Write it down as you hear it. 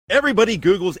Everybody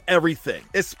Googles everything,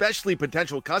 especially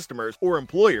potential customers or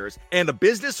employers, and a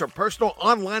business or personal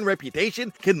online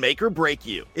reputation can make or break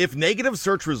you. If negative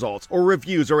search results or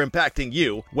reviews are impacting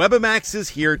you, Webamax is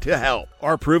here to help.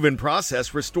 Our proven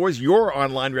process restores your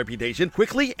online reputation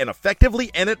quickly and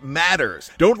effectively, and it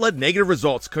matters. Don't let negative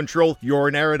results control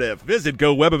your narrative. Visit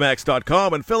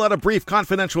GoWebamax.com and fill out a brief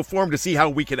confidential form to see how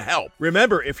we can help.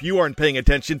 Remember, if you aren't paying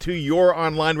attention to your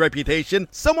online reputation,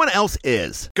 someone else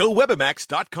is.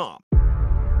 GoWebamax.com.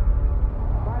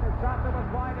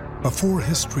 Before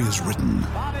history is written,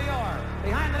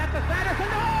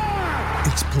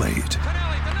 it's played.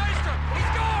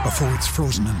 Before it's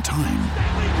frozen in time,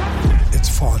 it's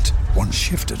fought one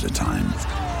shift at a time.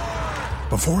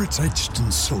 Before it's etched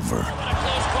in silver,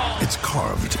 it's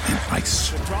carved in ice.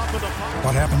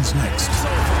 What happens next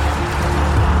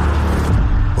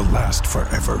will last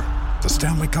forever. The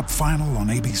Stanley Cup Final on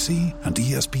ABC and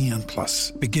ESPN Plus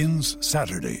begins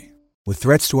Saturday. With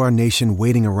threats to our nation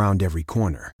waiting around every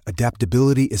corner,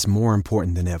 adaptability is more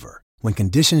important than ever. When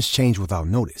conditions change without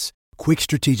notice, quick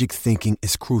strategic thinking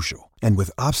is crucial. And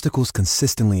with obstacles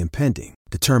consistently impending,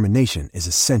 determination is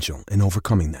essential in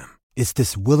overcoming them. It's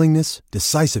this willingness,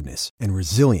 decisiveness, and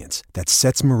resilience that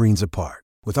sets Marines apart.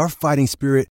 With our fighting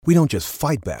spirit, we don't just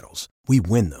fight battles, we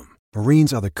win them.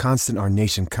 Marines are the constant our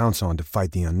nation counts on to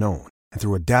fight the unknown. And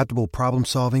through adaptable problem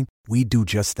solving, we do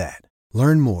just that.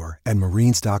 Learn more at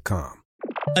Marines.com.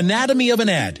 Anatomy of an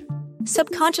ad.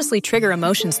 Subconsciously trigger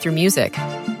emotions through music.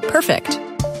 Perfect.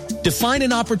 Define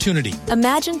an opportunity.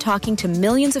 Imagine talking to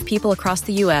millions of people across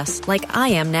the U.S. like I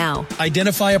am now.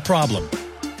 Identify a problem.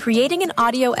 Creating an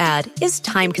audio ad is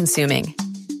time-consuming.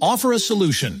 Offer a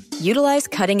solution. Utilize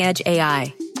cutting-edge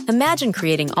AI. Imagine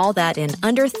creating all that in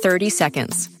under 30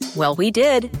 seconds. Well, we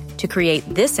did to create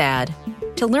this ad.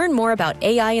 To learn more about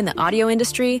AI in the audio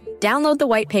industry, download the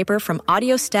white paper from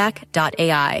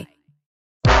audiostack.ai.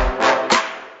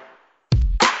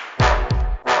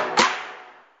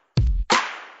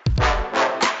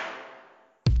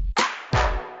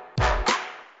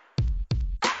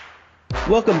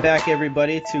 Welcome back,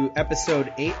 everybody, to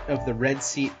episode 8 of the Red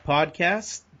Seat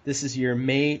Podcast. This is your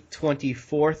May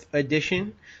 24th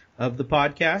edition of the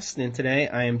podcast, and today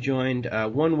I am joined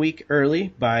 1 week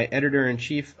early by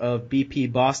Editor-in-Chief of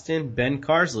BP Boston, Ben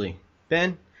Carsley.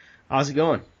 Ben, how's it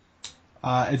going?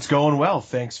 It's going well.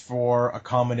 Thanks for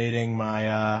accommodating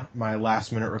my my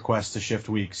last-minute request to shift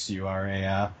weeks. You are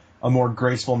a more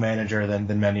graceful manager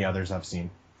than many others I've seen.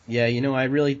 Yeah, you know, I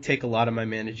really take a lot of my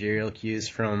managerial cues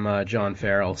from John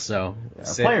Farrell. So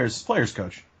players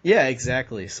coach. Yeah,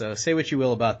 exactly. So say what you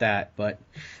will about that, but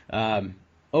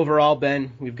overall,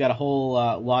 Ben, we've got a whole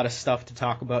lot of stuff to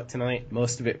talk about tonight.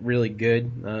 Most of it really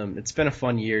good. It's been a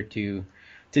fun year to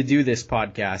do this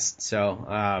podcast. So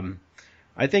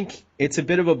I think it's a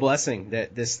bit of a blessing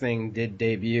that this thing did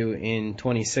debut in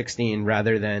 2016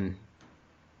 rather than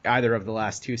either of the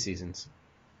last two seasons.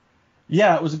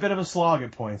 Yeah, it was a bit of a slog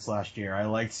at points last year. I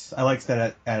liked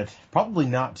that at probably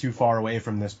not too far away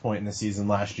from this point in the season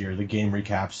last year, the game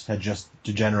recaps had just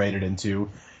degenerated into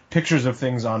pictures of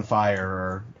things on fire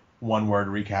or one-word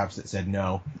recaps that said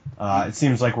no. It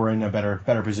seems like we're in a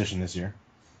better position this year.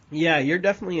 Yeah, you're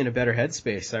definitely in a better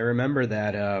headspace. I remember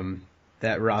that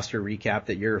that roster recap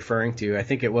that you're referring to. I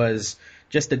think it was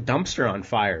just a dumpster on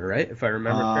fire, right? If I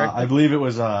remember correctly. I believe it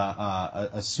was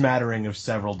a smattering of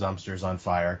several dumpsters on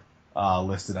fire.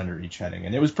 Listed under each heading,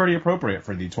 and it was pretty appropriate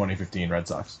for the 2015 Red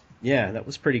Sox. Yeah, that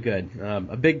was pretty good.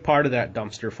 A big part of that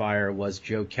dumpster fire was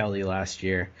Joe Kelly last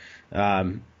year.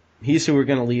 He's who we're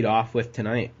going to lead off with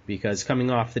tonight, because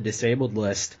coming off the disabled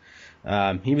list,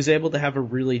 he was able to have a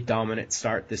really dominant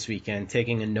start this weekend,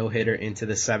 taking a no-hitter into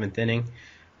the 7th inning.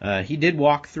 He did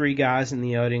walk 3 guys in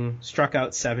the outing, struck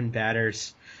out 7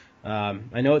 batters.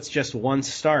 I know it's just one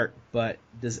start, but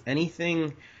does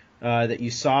anything that you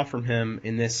saw from him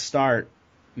in this start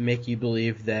make you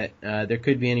believe that there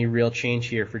could be any real change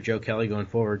here for Joe Kelly going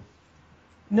forward?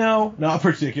 No, not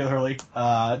particularly.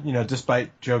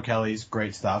 Despite Joe Kelly's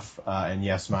great stuff, and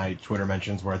yes, my Twitter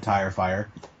mentions were a tire fire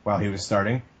while he was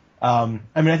starting. I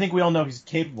think we all know he's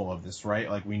capable of this, right?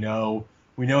 Like we know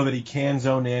that he can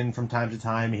zone in from time to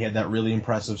time. He had that really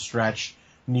impressive stretch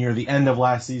near the end of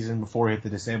last season before he hit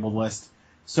the disabled list.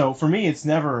 So for me, it's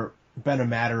never been a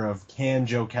matter of can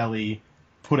Joe Kelly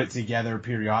put it together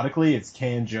periodically. It's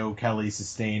can Joe Kelly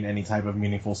sustain any type of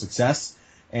meaningful success,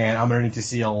 and I'm going to need to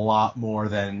see a lot more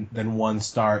than one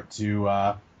start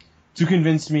to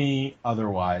convince me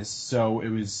otherwise. So it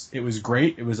was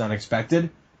great. It was unexpected.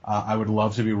 I would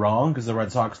love to be wrong, because the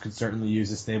Red Sox could certainly use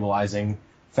a stabilizing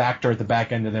factor at the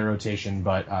back end of their rotation,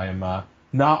 but I am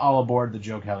not all aboard the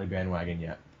Joe Kelly bandwagon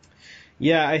yet.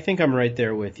 Yeah, I think I'm right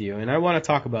there with you. And I want to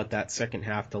talk about that second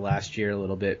half to last year a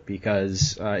little bit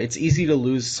because it's easy to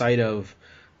lose sight of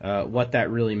what that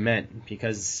really meant.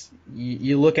 Because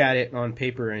you look at it on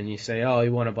paper and you say, oh, he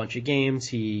won a bunch of games,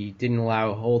 he didn't allow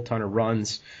a whole ton of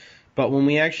runs. But when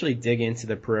we actually dig into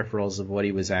the peripherals of what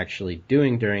he was actually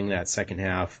doing during that second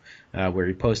half, where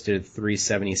he posted a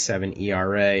 3.77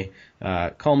 ERA,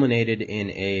 culminated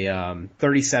in a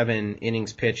 37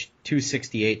 innings pitched,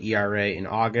 2.68 ERA in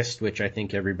August, which I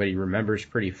think everybody remembers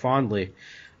pretty fondly.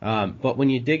 But when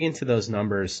you dig into those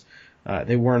numbers,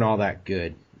 they weren't all that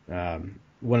good.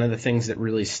 One of the things that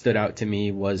really stood out to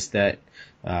me was that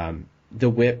the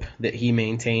whip that he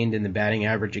maintained and the batting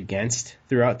average against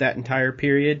throughout that entire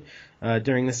period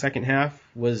during the second half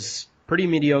was pretty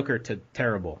mediocre to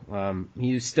terrible.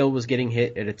 He still was getting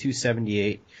hit at a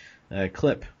 278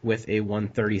 clip with a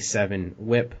 137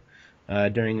 whip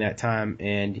during that time,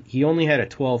 and he only had a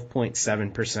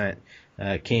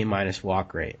 12.7% K minus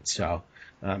walk rate. So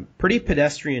pretty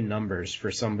pedestrian numbers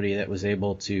for somebody that was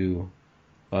able to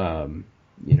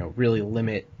really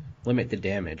limit the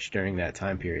damage during that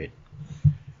time period.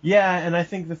 Yeah, and I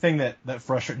think the thing that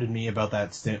frustrated me about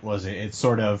that stint was it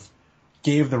sort of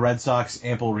gave the Red Sox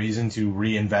ample reason to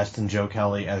reinvest in Joe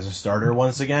Kelly as a starter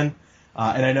once again.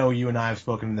 And I know you and I have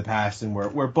spoken in the past, and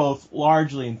we're both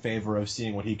largely in favor of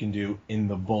seeing what he can do in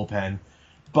the bullpen.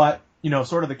 But,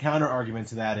 sort of the counter argument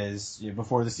to that is,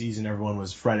 before the season, everyone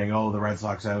was fretting, oh, the Red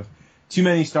Sox have too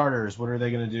many starters. What are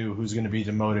they going to do? Who's going to be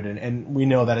demoted? And we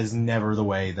know that is never the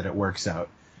way that it works out.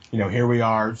 Here we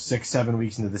are 6-7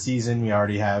 weeks into the season. We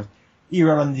already have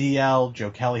Erod on the DL. Joe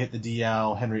Kelly hit the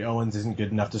DL. Henry Owens isn't good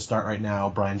enough to start right now.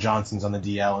 Brian Johnson's on the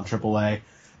DL in AAA.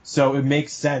 So it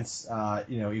makes sense,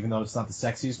 even though it's not the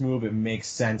sexiest move, it makes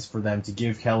sense for them to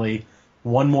give Kelly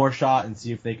one more shot and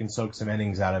see if they can soak some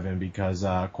innings out of him because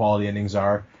quality innings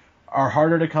are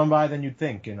harder to come by than you'd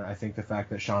think. And I think the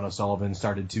fact that Sean O'Sullivan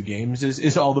started 2 games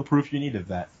is all the proof you need of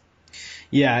that.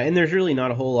 Yeah, and there's really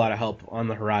not a whole lot of help on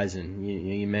the horizon.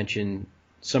 You mentioned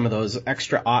some of those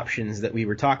extra options that we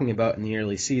were talking about in the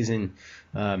early season.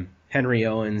 Henry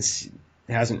Owens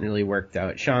hasn't really worked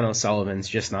out. Sean O'Sullivan's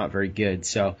just not very good.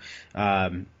 So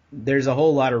there's a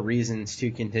whole lot of reasons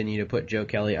to continue to put Joe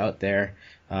Kelly out there.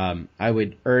 I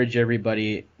would urge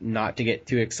everybody not to get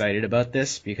too excited about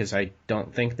this because I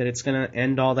don't think that it's going to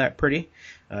end all that pretty.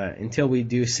 Until we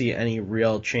do see any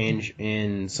real change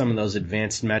in some of those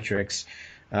advanced metrics,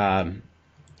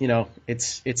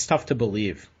 it's tough to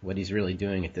believe what he's really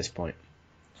doing at this point.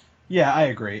 Yeah, I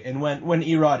agree. And when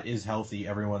Erod is healthy,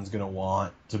 everyone's going to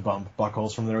want to bump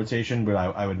Buchholz from the rotation, but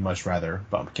I would much rather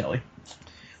bump Kelly.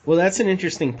 Well, that's an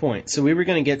interesting point. So we were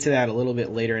going to get to that a little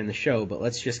bit later in the show, but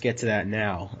let's just get to that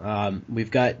now.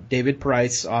 We've got David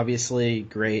Price, obviously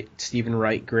great, Stephen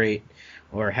Wright, great,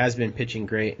 or has been pitching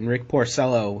great, and Rick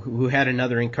Porcello, who had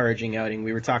another encouraging outing.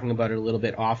 We were talking about it a little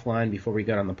bit offline before we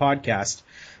got on the podcast,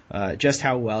 just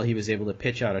how well he was able to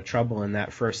pitch out of trouble in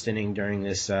that first inning during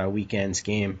this weekend's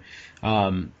game,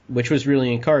 which was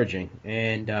really encouraging.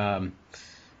 And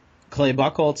Clay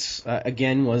Buchholz,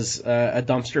 again, was a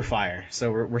dumpster fire.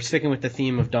 So we're sticking with the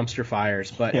theme of dumpster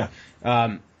fires. But yeah.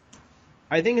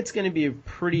 I think it's going to be a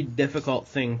pretty difficult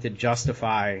thing to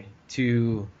justify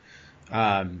to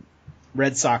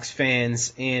Red Sox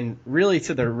fans and really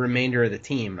to the remainder of the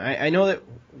team. I know that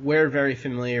we're very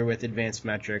familiar with advanced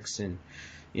metrics and,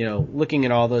 looking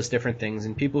at all those different things,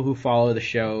 and people who follow the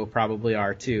show probably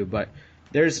are too, but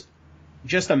there's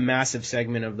just a massive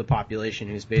segment of the population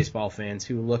who's baseball fans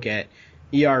who look at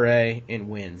ERA and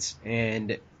wins.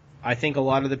 And I think a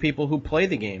lot of the people who play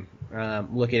the game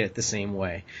look at it the same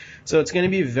way. So it's going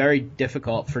to be very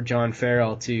difficult for John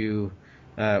Farrell to,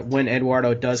 when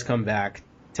Eduardo does come back,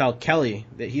 tell Kelly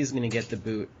that he's going to get the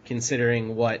boot,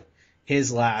 considering what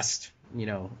his last,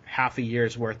 half a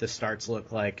year's worth of starts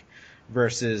look like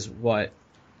versus what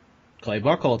Clay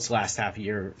Buchholz's last half a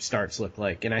year starts look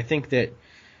like. And I think that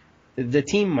the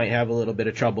team might have a little bit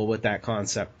of trouble with that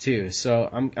concept too. So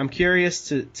I'm curious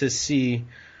to see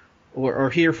or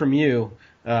hear from you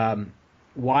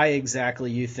why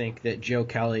exactly you think that Joe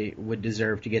Kelly would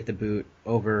deserve to get the boot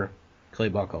over Clay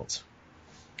Buchholz.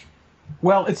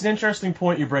 Well, it's an interesting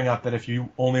point you bring up that if you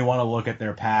only want to look at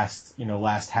their past,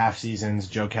 last half seasons,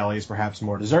 Joe Kelly is perhaps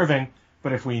more deserving.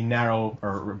 But if we narrow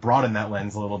or broaden that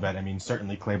lens a little bit,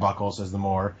 certainly Clay Buchholz has the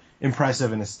more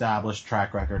impressive and established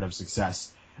track record of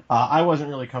success. I wasn't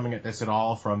really coming at this at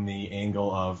all from the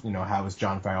angle of, how is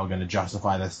John Farrell going to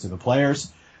justify this to the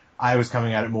players? I was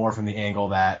coming at it more from the angle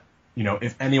that,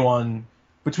 if anyone,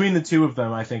 between the two of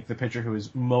them, I think the pitcher who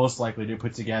is most likely to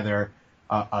put together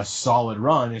a solid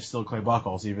run is still Clay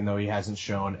Buchholz, even though he hasn't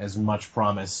shown as much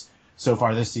promise so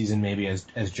far this season maybe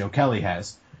as Joe Kelly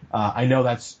has. I know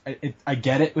I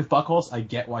get it with Buchholz. I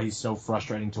get why he's so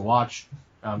frustrating to watch.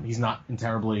 He's not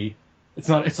terribly. It's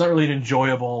not really an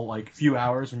enjoyable like few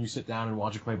hours when you sit down and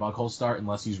watch a Clay Buchholz start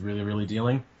unless he's really, really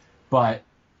dealing. But,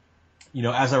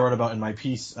 as I wrote about in my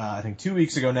piece, I think 2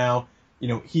 weeks ago now,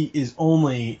 he is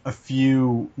only a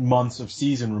few months of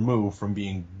season removed from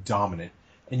being dominant.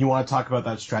 And you want to talk about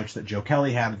that stretch that Joe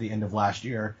Kelly had at the end of last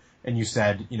year, and you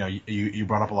said, you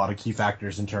brought up a lot of key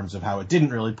factors in terms of how it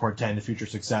didn't really portend future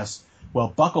success.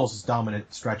 Well, Buchholz's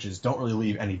dominant stretches don't really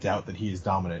leave any doubt that he is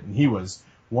dominant, and he was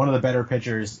one of the better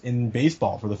pitchers in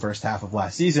baseball for the first half of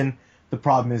last season. The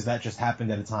problem is that just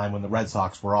happened at a time when the Red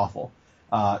Sox were awful.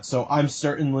 So I'm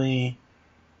certainly,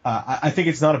 I think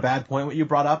it's not a bad point what you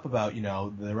brought up about,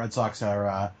 the Red Sox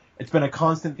are, it's been a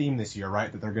constant theme this year,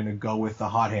 right? That they're going to go with the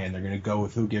hot hand. They're going to go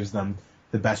with who gives them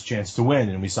the best chance to win.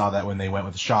 And we saw that when they went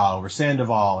with Shaw over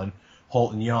Sandoval and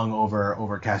Holt and Young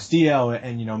over Castillo.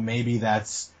 And, maybe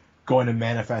that's going to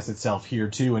manifest itself here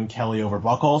too in Kelly over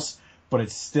Buchholz. But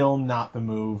it's still not the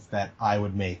move that I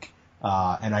would make.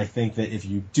 And I think that if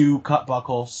you do cut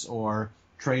Buchholz or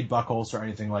trade Buchholz or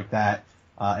anything like that,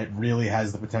 it really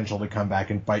has the potential to come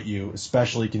back and bite you,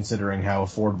 especially considering how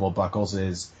affordable Buchholz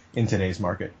is in today's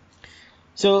market.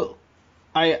 So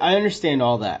I understand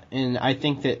all that, and I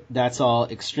think that that's all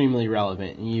extremely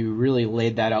relevant. And you really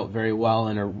laid that out very well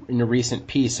in a recent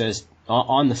piece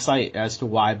on the site as to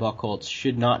why Buchholz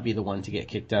should not be the one to get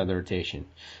kicked out of the rotation.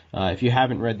 If you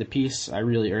haven't read the piece, I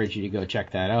really urge you to go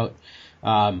check that out.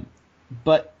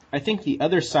 But I think the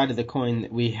other side of the coin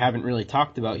that we haven't really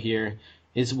talked about here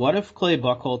is what if Clay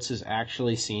Buchholz has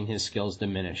actually seen his skills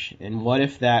diminish? And what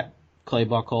if that Clay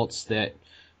Buchholz that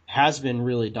has been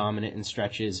really dominant in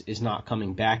stretches is not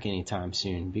coming back anytime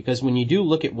soon? Because when you do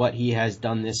look at what he has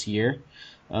done this year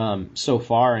so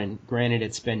far, and granted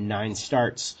it's been 9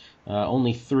 starts,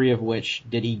 only 3 of which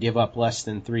did he give up less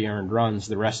than 3 earned runs.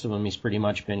 The rest of them he's pretty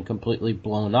much been completely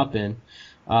blown up in.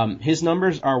 His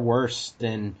numbers are worse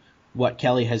than what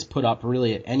Kelly has put up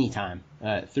really at any time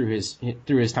through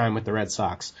his time with the Red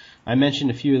Sox. I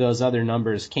mentioned a few of those other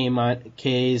numbers,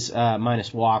 Ks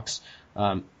minus walks.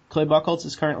 Clay Buchholz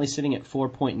is currently sitting at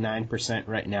 4.9%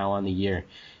 right now on the year.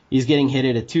 He's getting hit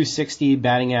at a 260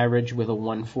 batting average with a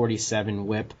 147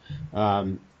 whip,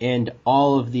 and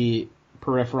all of the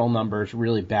peripheral numbers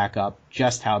really back up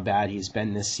just how bad he's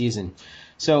been this season.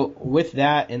 So with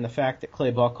that and the fact that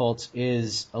Clay Buchholz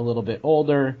is a little bit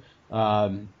older,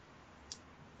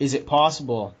 is it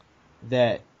possible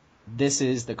that this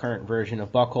is the current version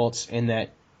of Buchholz, and that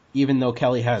even though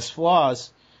Kelly has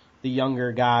flaws, the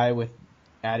younger guy with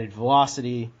added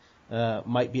velocity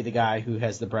might be the guy who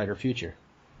has the brighter future?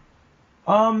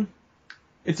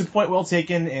 It's a point well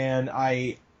taken,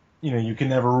 and you can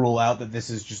never rule out that this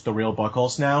is just the real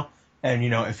Buchholz now. And,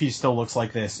 if he still looks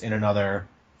like this in another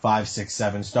 5, 6,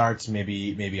 7 starts,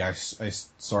 maybe I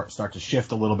start to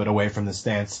shift a little bit away from the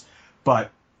stance.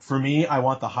 But for me, I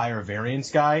want the higher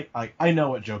variance guy. I know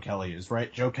what Joe Kelly is,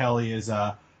 right? Joe Kelly is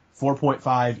a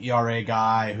 4.5 ERA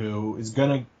guy who is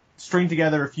going to string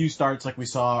together a few starts like we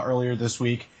saw earlier this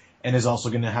week, and is also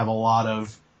going to have a lot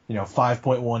of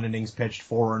 5.1 innings pitched,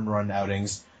 4 earned run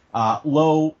outings.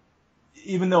 Low,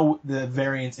 even though the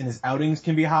variance in his outings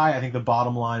can be high, I think the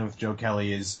bottom line with Joe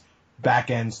Kelly is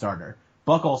back-end starter.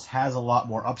 Buchholz has a lot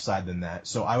more upside than that,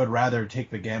 so I would rather take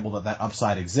the gamble that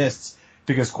upside exists,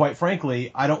 because quite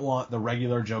frankly, I don't want the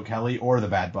regular Joe Kelly or the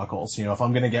bad Buchholz. If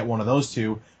I'm going to get one of those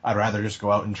two, I'd rather just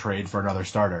go out and trade for another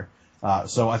starter.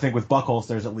 So I think with Buchholz,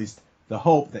 there's at least the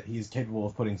hope that he's capable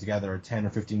of putting together a 10 or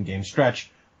 15 game stretch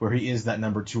where he is that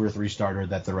number 2 or 3 starter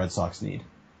that the Red Sox need.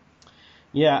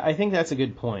 Yeah, I think that's a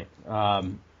good point.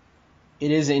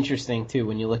 It is interesting, too,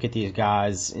 when you look at these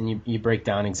guys and you break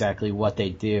down exactly what they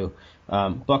do.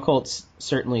 Buchholz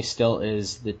certainly still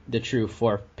is the true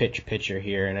 4-pitch pitcher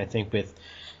here, and I think with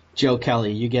Joe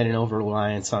Kelly, you get an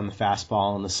over-reliance on the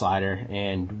fastball and the slider,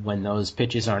 and when those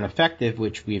pitches aren't effective,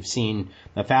 which we've seen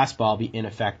the fastball be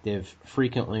ineffective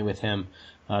frequently with him,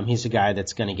 he's a guy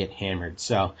that's going to get hammered.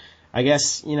 So I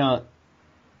guess,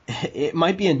 it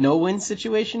might be a no-win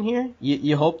situation here.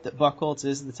 You hope that Buchholz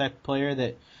is the type of player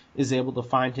that is able to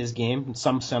find his game,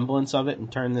 some semblance of it,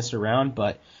 and turn this around,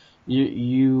 but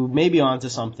you may be onto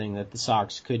something that the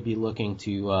Sox could be looking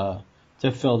to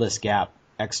fill this gap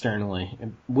externally,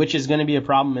 which is going to be a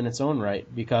problem in its own right,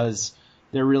 because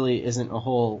there really isn't a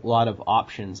whole lot of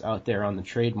options out there on the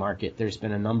trade market. There's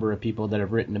been a number of people that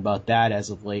have written about that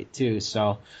as of late too,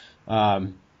 so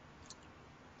I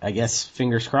guess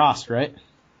fingers crossed, right?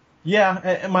 Yeah,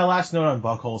 and my last note on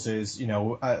Buchholz is,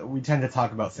 we tend to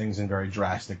talk about things in very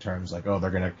drastic terms, like, they're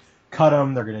going to cut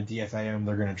him, they're going to DFA him,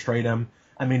 they're going to trade him.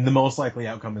 I mean, the most likely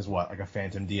outcome is what? Like a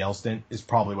phantom DL stint is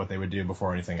probably what they would do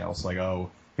before anything else. Like, oh,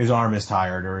 his arm is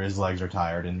tired or his legs are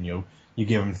tired, and you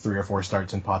give him 3 or 4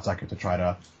 starts in Pawtucket to try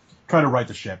to right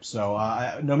the ship. So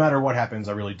no matter what happens,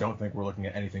 I really don't think we're looking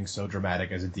at anything so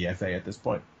dramatic as a DFA at this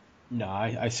point. No,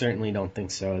 I certainly don't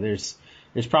think so. There's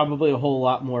probably a whole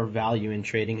lot more value in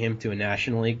trading him to a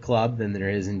National League club than there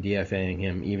is in DFAing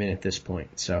him, even at this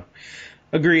point. So,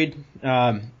 agreed.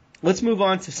 Let's move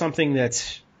on to something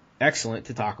that's excellent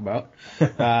to talk about.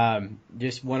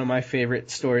 Just one of my favorite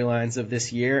storylines of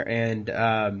this year,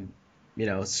 and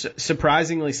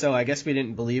surprisingly so. I guess we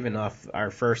didn't believe enough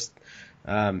our first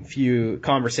few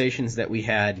conversations that we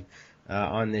had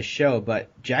on this show, but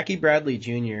Jackie Bradley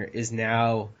Jr. is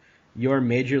now your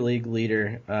major league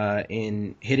leader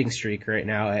in hitting streak right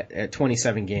now at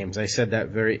 27 games. I said that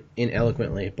very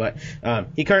ineloquently, but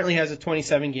he currently has a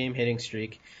 27-game hitting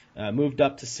streak, moved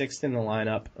up to 6th in the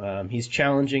lineup. He's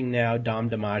challenging now Dom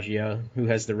DiMaggio, who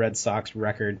has the Red Sox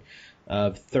record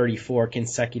of 34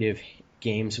 consecutive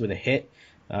games with a hit.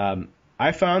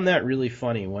 I found that really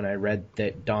funny when I read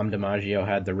that Dom DiMaggio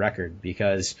had the record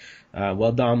because,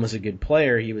 while Dom was a good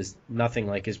player, he was nothing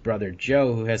like his brother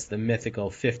Joe, who has the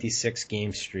mythical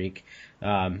 56-game streak.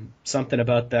 Something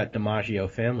about that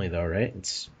DiMaggio family, though, right?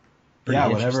 It's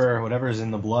whatever's in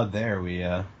the blood there, we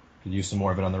could use some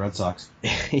more of it on the Red Sox.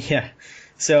 Yeah.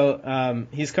 So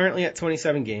he's currently at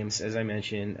 27 games, as I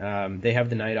mentioned. They have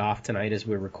the night off tonight as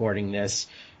we're recording this.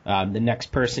 The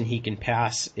next person he can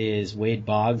pass is Wade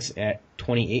Boggs at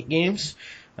 28 games.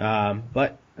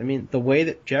 But, I mean, the way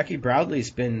that Jackie Bradley's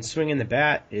been swinging the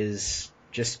bat is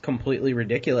just completely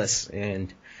ridiculous.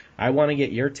 And I want to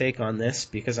get your take on this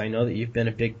because I know that you've been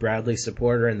a big Bradley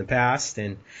supporter in the past.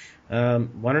 And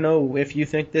want to know if you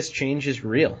think this change is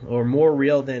real or more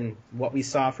real than what we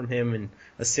saw from him in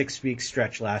a 6-week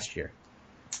stretch last year.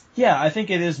 Yeah, I think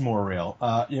it is more real.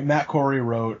 Matt Corey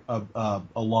wrote a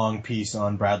long piece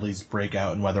on Bradley's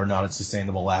breakout and whether or not it's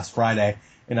sustainable last Friday,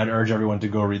 and I'd urge everyone to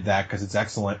go read that because it's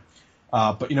excellent.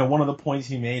 But one of the points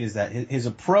he made is that his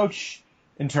approach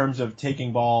in terms of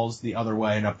taking balls the other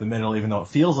way and up the middle, even though it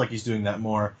feels like he's doing that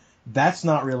more, that's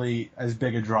not really as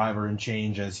big a driver and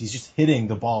change as he's just hitting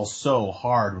the ball so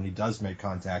hard when he does make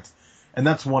contact. And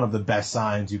that's one of the best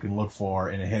signs you can look for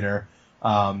in a hitter.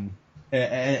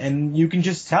 And you can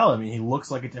just tell. I mean, he looks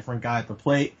like a different guy at the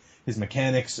plate. His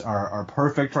mechanics are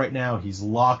perfect right now. He's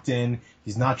locked in.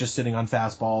 He's not just sitting on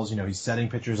fastballs. He's setting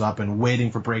pitchers up and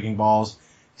waiting for breaking balls.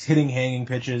 He's hitting hanging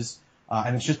pitches.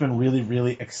 And it's just been really,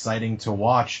 really exciting to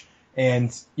watch.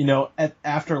 And,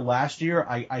 after last year,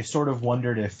 I sort of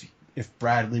wondered if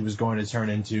Bradley was going to turn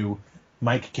into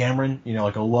Mike Cameron,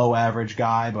 like a low average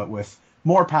guy, but with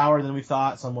more power than we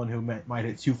thought, someone who might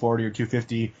hit 240 or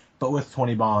 250, but with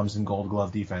 20 bombs and Gold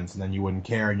Glove defense, and then you wouldn't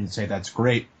care and you'd say that's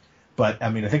great. But I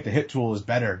mean, I think the hit tool is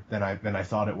better than I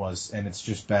thought it was, and it's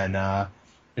just been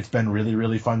it's been really,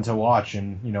 really fun to watch.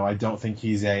 And I don't think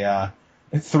he's a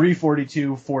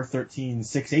 342, 413,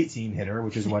 618 hitter,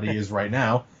 which is what he is right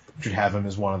now. Should have him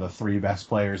as one of the 3 best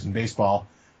players in baseball.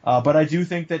 But I do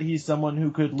think that he's someone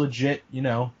who could legit,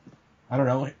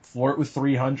 flirt with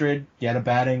 300, get a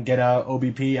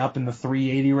OBP up in the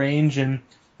 380 range, and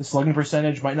the slugging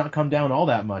percentage might not come down all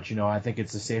that much. I think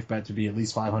it's a safe bet to be at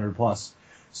least 500 plus.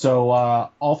 So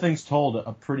all things told,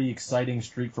 a pretty exciting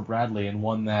streak for Bradley, and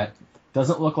one that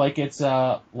doesn't look like it's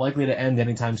likely to end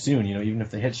anytime soon. Even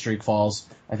if the hit streak falls,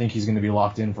 I think he's going to be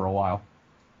locked in for a while.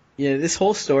 Yeah, this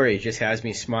whole story just has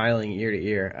me smiling ear to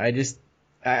ear.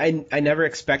 I never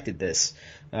expected this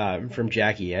from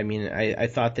Jackie. I mean, I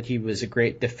thought that he was a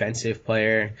great defensive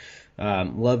player,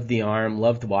 loved the arm,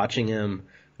 loved watching him,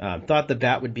 thought the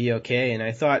bat would be okay, and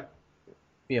I thought,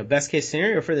 best case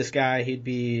scenario for this guy, he'd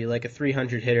be like a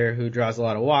 300 hitter who draws a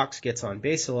lot of walks, gets on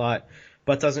base a lot,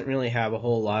 but doesn't really have a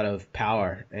whole lot of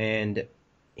power. And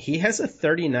he has a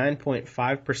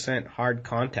 39.5% hard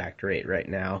contact rate right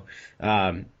now,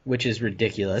 which is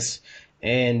ridiculous.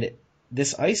 And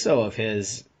this ISO of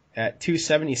his at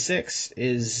 276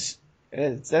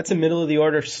 that's a middle of the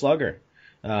order slugger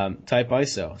type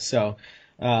ISO. So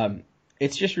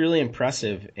it's just really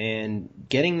impressive. And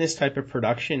getting this type of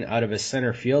production out of a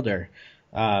center fielder,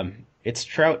 it's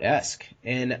Trout-esque.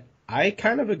 And I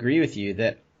kind of agree with you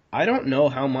that I don't know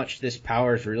how much this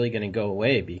power is really going to go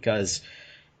away because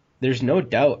there's no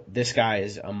doubt this guy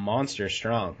is a monster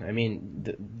strong. I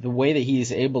mean, the way that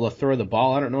he's able to throw the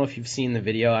ball, I don't know if you've seen the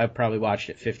video. I've probably watched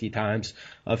it 50 times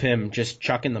of him just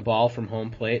chucking the ball from home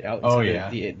plate out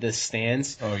into the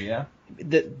stands. Oh, yeah.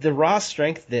 The raw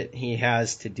strength that he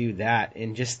has to do that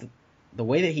and just the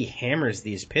way that he hammers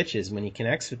these pitches when he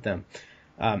connects with them,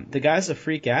 The guy's a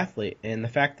freak athlete, and the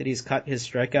fact that he's cut his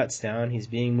strikeouts down, he's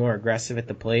being more aggressive at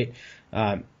the plate,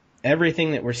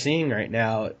 everything that we're seeing right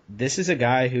now, this is a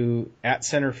guy who, at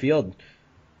center field,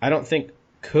 I don't think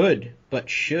could, but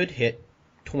should hit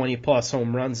 20-plus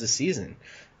home runs a season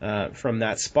from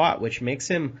that spot, which makes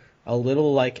him a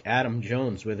little like Adam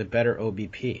Jones with a better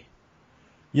OBP.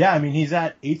 Yeah, I mean, he's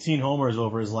at 18 homers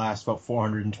over his last about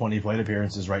 420 plate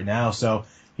appearances right now. So,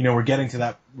 we're getting to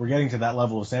that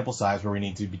level of sample size where we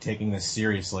need to be taking this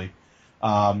seriously.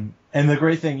 And the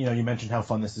great thing, you mentioned how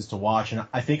fun this is to watch, and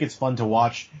I think it's fun to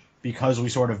watch because we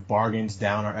sort of bargained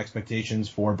down our expectations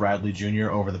for Bradley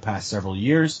Jr. over the past several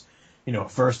years.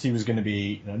 At first he was going to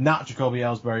be not Jacoby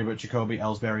Ellsbury, but Jacoby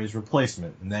Ellsbury's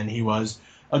replacement, and then he was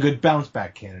a good bounce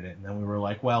back candidate, and then we were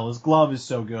like, well, his glove is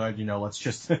so good, let's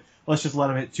just let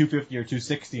him hit 250 or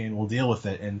 260 and we'll deal with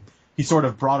it. And he sort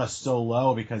of brought us so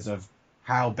low because of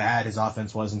how bad his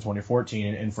offense was in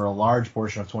 2014 and for a large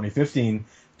portion of 2015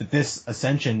 that this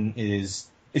ascension is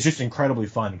just incredibly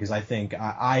fun, because I think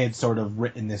I had sort of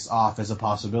written this off as a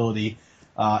possibility,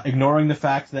 ignoring the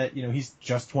fact that he's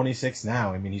just 26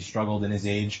 now. I mean, he's struggled in his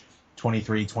age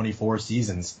 23, 24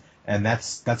 seasons, and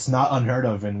that's not unheard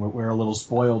of, and we're a little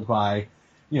spoiled by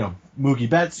Mookie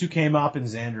Betts, who came up, and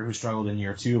Xander, who struggled in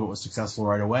year 2 but was successful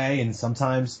right away, and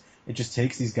sometimes it just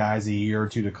takes these guys a year or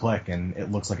 2 to click, and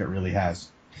it looks like it really has.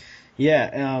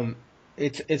 Yeah,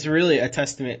 it's really a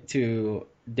testament to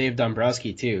Dave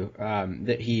Dombrowski too,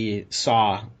 that he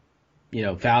saw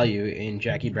value in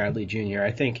Jackie Bradley Jr.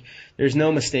 I think there's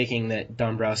no mistaking that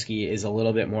Dombrowski is a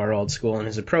little bit more old school in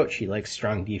his approach. He likes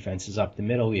strong defenses up the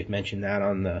middle. We've mentioned that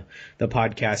on the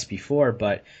podcast before,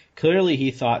 but clearly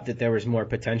he thought that there was more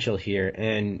potential here.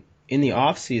 And in the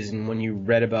offseason, when you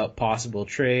read about possible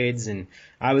trades, and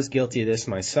I was guilty of this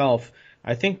myself,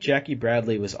 I think Jackie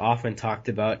Bradley was often talked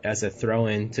about as a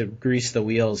throw-in to grease the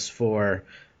wheels for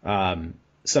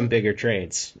some bigger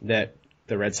trades that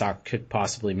the Red Sox could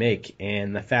possibly make.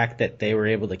 And the fact that they were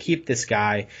able to keep this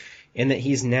guy, and that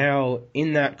he's now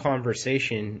in that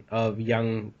conversation of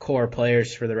young core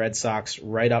players for the Red Sox,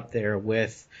 right up there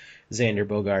with Xander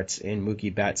Bogaerts and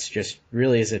Mookie Betts, just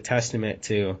really is a testament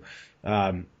to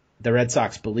the Red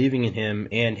Sox believing in him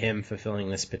and him fulfilling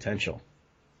this potential.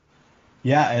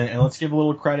 Yeah, and let's give a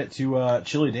little credit to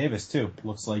Chili Davis too.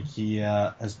 Looks like he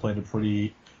has played a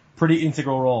pretty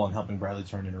integral role in helping Bradley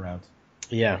turn it around.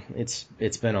 Yeah,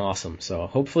 it's been awesome. So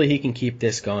hopefully he can keep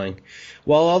this going.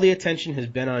 While all the attention has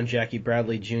been on Jackie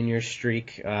Bradley Jr.'s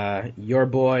streak, your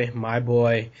boy, my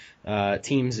boy,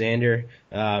 Team Xander,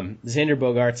 Xander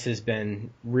Bogaerts has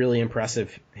been really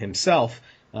impressive himself.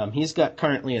 He's got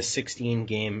currently a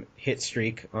 16-game hit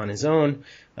streak on his own,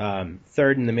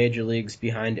 third in the major leagues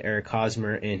behind Eric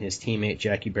Hosmer and his teammate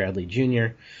Jackie Bradley Jr.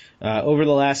 Over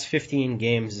the last 15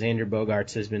 games, Xander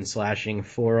Bogaerts has been slashing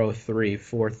 .403,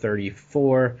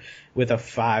 .434 with a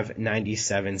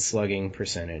 .597 slugging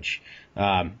percentage.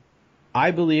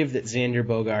 I believe that Xander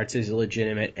Bogaerts is a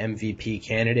legitimate MVP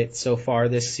candidate so far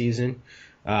this season.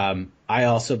 I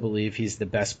also believe he's the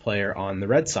best player on the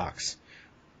Red Sox.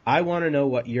 I want to know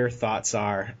what your thoughts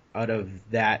are out of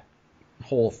that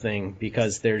whole thing,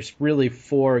 because there's really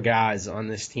 4 guys on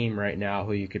this team right now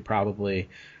who you could probably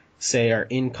say are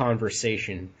in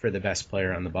conversation for the best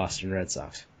player on the Boston Red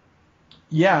Sox.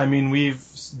 Yeah, I mean,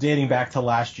 dating back to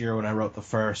last year when I wrote the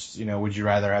first, would you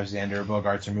rather have Xander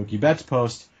Bogaerts or Mookie Betts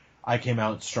post, I came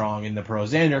out strong in the pro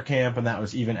Xander camp, and that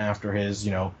was even after his,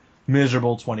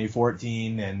 miserable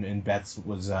 2014, and Betts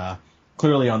was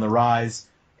clearly on the rise.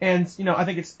 And, I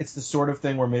think it's the sort of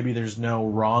thing where maybe there's no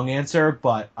wrong answer,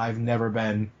 but I've never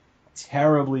been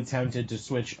terribly tempted to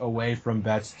switch away from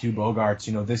Betts to Bogaerts.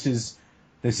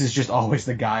 This is just always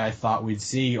the guy I thought we'd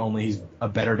see, only he's a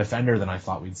better defender than I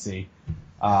thought we'd see.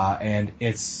 And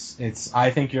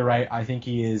I think you're right. I think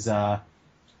he is,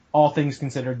 all things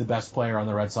considered, the best player on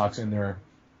the Red Sox. And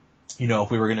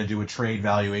if we were going to do a trade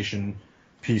valuation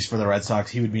piece for the Red Sox,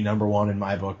 he would be number 1 in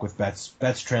my book, with Betts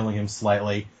trailing him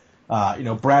slightly.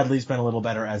 Bradley's been a little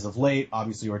better as of late.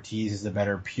 Obviously, Ortiz is the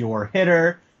better pure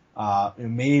hitter.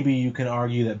 Maybe you can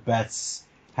argue that Betts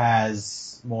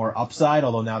has more upside,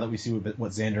 although now that we see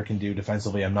what Xander can do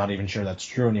defensively, I'm not even sure that's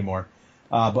true anymore.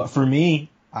 But for me,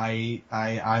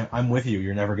 I'm with you.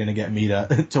 You're never going to get me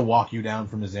to walk you down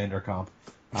from the Xander comp.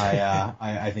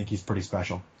 I think he's pretty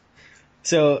special.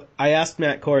 So I asked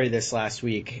Matt Corey this last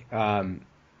week,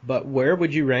 but where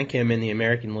would you rank him in the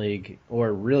American League,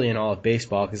 or really in all of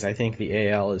baseball? Because I think the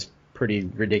AL is pretty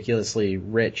ridiculously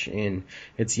rich in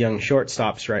its young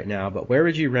shortstops right now. But where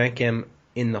would you rank him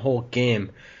in the whole game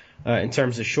in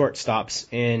terms of shortstops?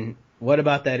 And what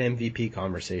about that MVP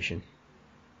conversation?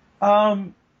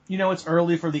 it's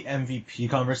early for the MVP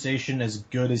conversation. As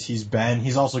good as he's been,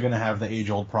 he's also going to have the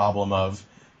age-old problem of,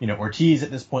 Ortiz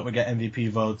at this point would get MVP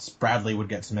votes. Bradley would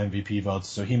get some MVP votes.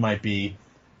 So he might be,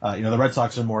 the Red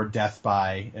Sox are more death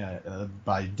by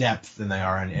depth than they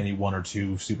are in any one or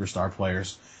two superstar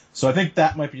players. So I think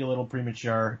that might be a little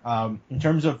premature. In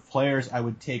terms of players I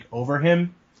would take over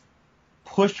him,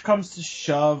 push comes to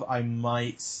shove, I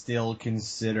might still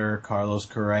consider Carlos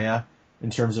Correa in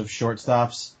terms of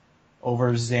shortstops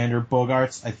over Xander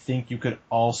Bogaerts. I think you could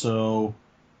also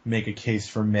make a case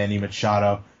for Manny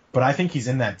Machado, but I think he's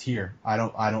in that tier. I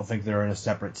don't think they're in a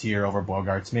separate tier over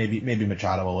Bogaerts. Maybe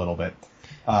Machado a little bit,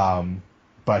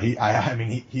 but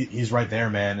he's right there,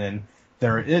 man. And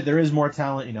there is more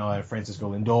talent.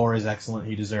 Francisco Lindor is excellent.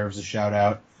 He deserves a shout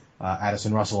out.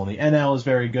 Addison Russell in the NL is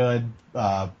very good.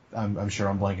 I'm sure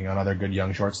I'm blanking on other good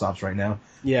young shortstops right now.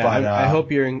 Yeah, but, I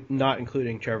hope you're not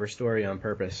including Trevor Story on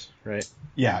purpose, right?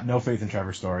 Yeah, no faith in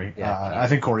Trevor Story. Yeah. I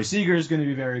think Corey Seager is going to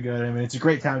be very good. I mean, it's a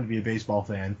great time to be a baseball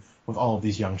fan with all of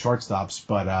these young shortstops.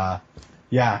 But I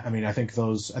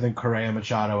think Correa,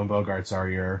 Machado, and Bogaerts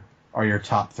are your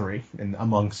top three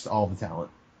amongst all the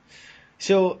talent.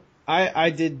 So I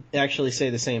did actually say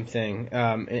the same thing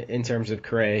in terms of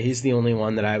Correa. He's the only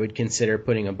one that I would consider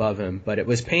putting above him, but it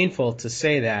was painful to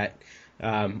say that.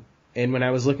 And when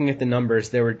I was looking at the numbers,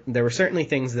 there were certainly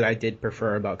things that I did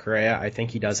prefer about Correa. I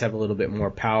think he does have a little bit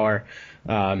more power.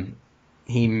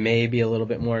 He may be a little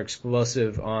bit more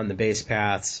explosive on the base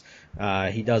paths.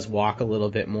 He does walk a little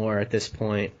bit more at this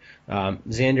point.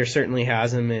 Xander certainly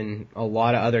has him in a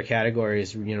lot of other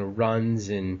categories, runs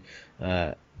and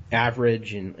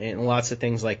average and lots of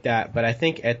things like that. But I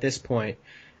think at this point,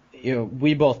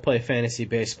 we both play fantasy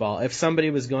baseball. If somebody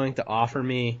was going to offer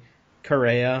me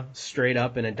Correa straight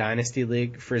up in a dynasty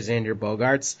league for Xander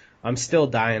Bogaerts, I'm still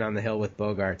dying on the hill with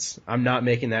Bogaerts. I'm not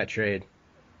making that trade.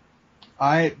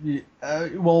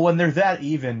 When they're that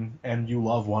even and you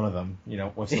love one of them,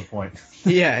 what's the point?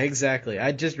 Yeah, exactly.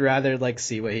 I'd just rather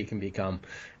see what he can become.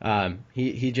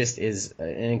 He just is an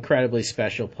incredibly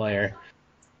special player.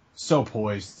 So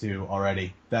poised too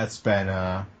already. That's been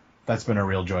a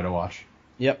real joy to watch.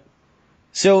 Yep.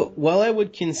 So while I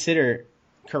would consider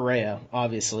Correa,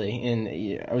 obviously,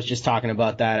 and I was just talking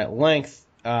about that at length,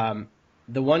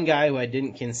 the one guy who I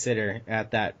didn't consider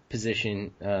at that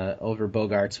position over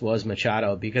Bogaerts was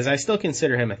Machado, because I still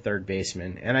consider him a third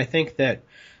baseman, and I think that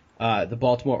the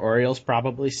Baltimore Orioles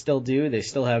probably still do. They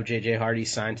still have J.J. Hardy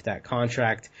signed to that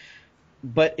contract,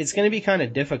 but it's going to be kind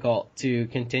of difficult to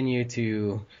continue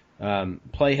to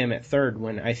play him at third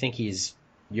when I think he's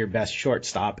your best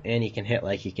shortstop and he can hit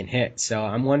like he can hit. So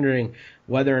I'm wondering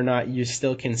whether or not you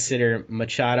still consider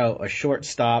Machado a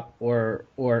shortstop or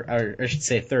I should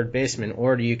say third baseman,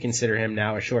 or do you consider him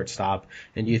now a shortstop,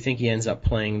 and do you think he ends up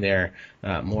playing there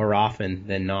more often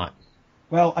than not?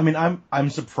 Well, I mean, I'm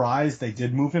surprised they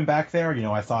did move him back there.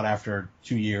 I thought after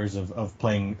 2 years of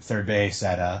playing third base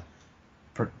at a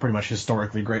pretty much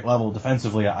historically great level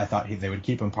defensively, I thought they would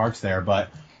keep him parked there. But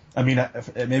I mean,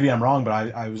 maybe I'm wrong, but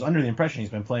I was under the impression he's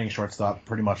been playing shortstop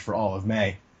pretty much for all of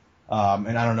May.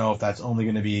 And I don't know if that's only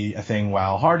going to be a thing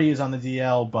while Hardy is on the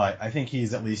DL, but I think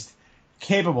he's at least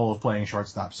capable of playing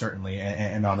shortstop, certainly.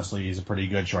 And honestly, he's a pretty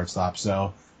good shortstop.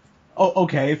 So,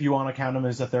 okay, if you want to count him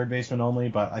as a third baseman only,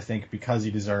 but I think because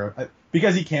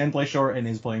he can play short and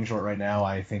is playing short right now,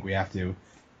 I think we have to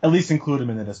at least include him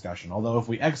in the discussion. Although if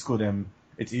we exclude him,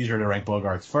 it's easier to rank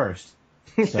Bogaerts first.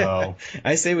 So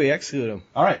I say we exclude him.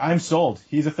 All right, I'm sold.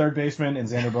 He's a third baseman, and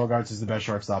Xander Bogaerts is the best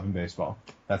shortstop in baseball.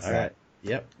 That's all right.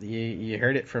 Yep, you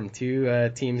heard it from two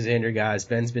Team Xander guys.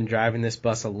 Ben's been driving this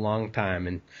bus a long time,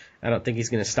 and I don't think he's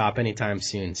going to stop anytime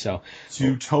soon. So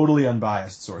two totally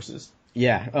unbiased sources.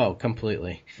 Yeah. Oh,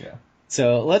 completely. Yeah.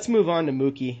 So let's move on to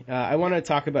Mookie. I want to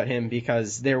talk about him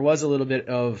because there was a little bit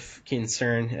of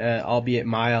concern, albeit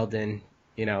mild and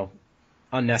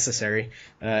unnecessary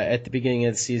at the beginning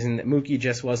of the season, that Mookie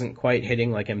just wasn't quite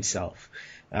hitting like himself.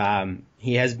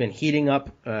 He has been heating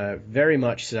up very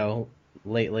much so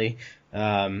lately,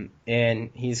 and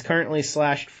he's currently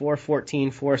slashed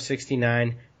 .414,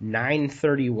 .469,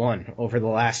 .931 over the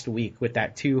last week with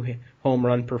that 2 home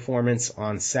run performance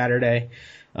on Saturday.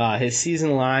 His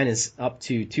season line is up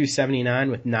to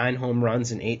 .279 with 9 home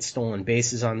runs and 8 stolen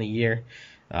bases on the year.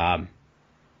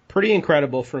 Pretty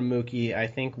incredible from Mookie. I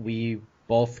think we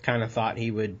both kind of thought he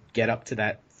would get up to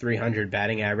that 300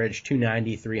 batting average,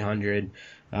 290, 300.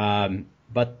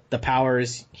 But the power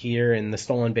is here and the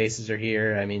stolen bases are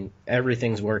here. I mean,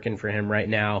 everything's working for him right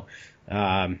now.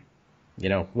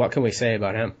 What can we say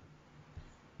about him?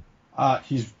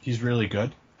 He's really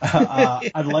good.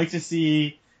 I'd like to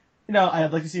see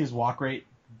his walk rate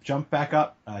jumped back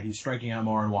up. He's striking out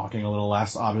more and walking a little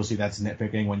less. Obviously, that's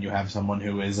nitpicking when you have someone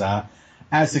who is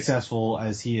as successful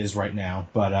as he is right now.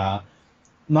 But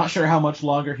not sure how much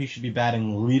longer he should be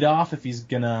batting leadoff if he's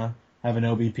going to have an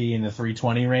OBP in the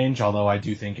 320 range, although I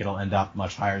do think it'll end up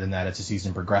much higher than that as the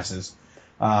season progresses.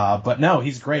 But no,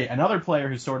 he's great. Another player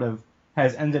who sort of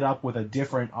has ended up with a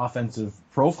different offensive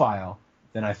profile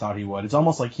than I thought he would. It's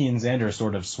almost like he and Xander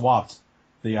sort of swapped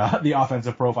the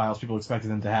offensive profiles people expected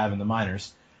them to have in the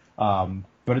minors.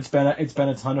 But it's been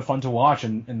a ton of fun to watch,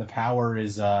 and the power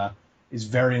is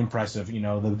very impressive. You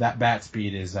know, that bat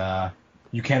speed is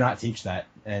you cannot teach that,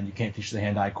 and you can't teach the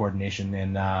hand-eye coordination.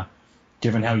 And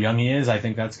given how young he is, I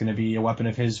think that's going to be a weapon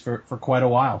of his for quite a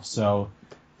while. So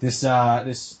this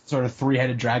sort of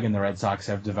three-headed dragon the Red Sox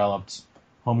have developed,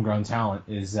 homegrown talent,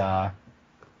 is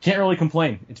can't really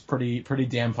complain. It's pretty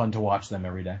damn fun to watch them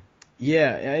every day.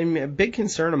 Yeah, I mean, a big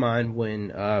concern of mine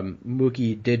when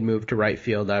Mookie did move to right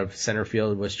field out of center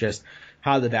field was just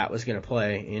how the bat was going to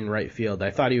play in right field.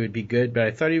 I thought he would be good, but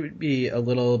I thought he would be a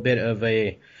little bit of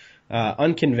a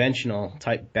unconventional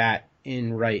type bat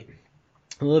in right,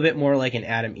 a little bit more like an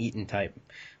Adam Eaton type.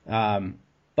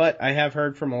 But I have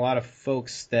heard from a lot of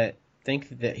folks that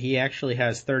think that he actually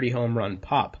has 30 home run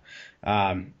pop.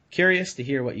 Curious to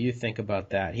hear what you think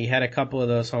about that. He had a couple of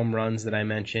those home runs that I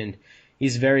mentioned.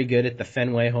 He's very good at the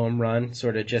Fenway home run,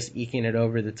 sort of just eking it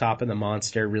over the top of the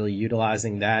monster, really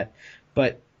utilizing that.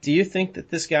 But do you think that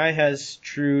this guy has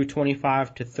true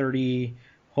 25 to 30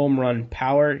 home run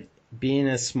power, being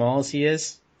as small as he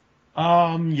is?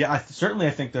 Yeah, I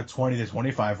think the 20 to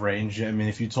 25 range. I mean,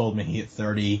 if you told me he hit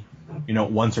 30,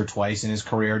 once or twice in his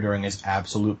career during his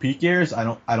absolute peak years, I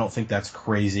don't think that's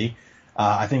crazy.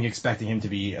 I think expecting him to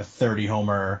be a 30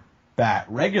 homer bat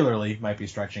regularly might be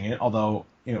stretching it, although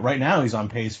right now he's on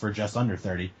pace for just under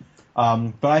 30.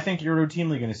 But I think you're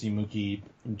routinely going to see Mookie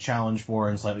challenge for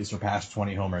and slightly surpass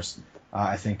 20 homers.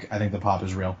 I think the pop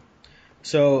is real.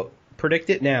 So predict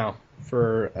it now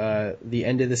for the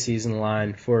end of the season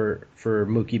line for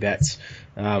Mookie Betts.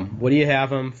 What do you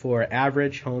have him for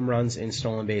average home runs and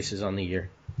stolen bases on the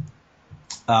year?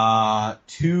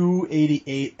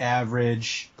 288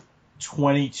 average,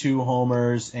 22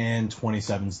 homers, and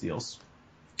 27 steals.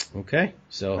 Okay,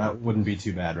 so that wouldn't be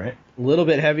too bad, right? A little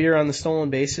bit heavier on the stolen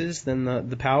bases than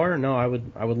the power. No, I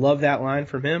would love that line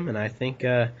from him, and I think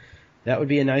that would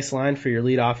be a nice line for your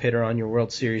leadoff hitter on your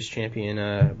World Series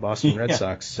champion Boston Red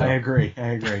Sox. So. I agree.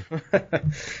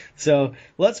 So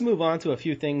let's move on to a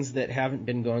few things that haven't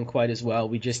been going quite as well.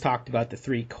 We just talked about the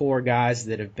three core guys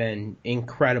that have been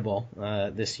incredible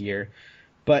this year,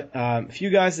 but a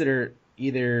few guys that are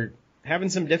either having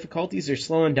some difficulties or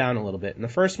slowing down a little bit. And the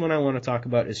first one I want to talk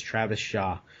about is Travis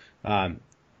Shaw.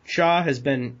 Shaw has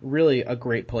been really a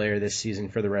great player this season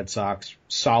for the Red Sox,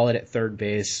 solid at third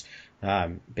base,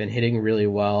 been hitting really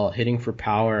well, hitting for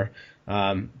power.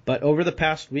 But over the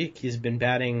past week, he's been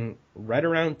batting right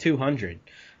around 200.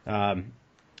 I'm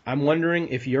wondering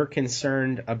if you're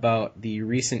concerned about the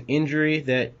recent injury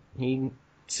that he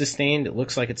sustained. It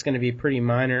looks like it's going to be pretty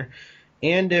minor.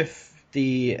 And if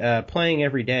the playing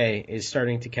every day is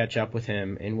starting to catch up with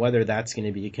him, and whether that's going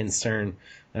to be a concern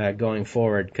going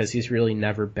forward, because he's really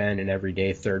never been an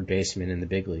everyday third baseman in the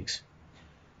big leagues.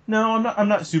 No, I'm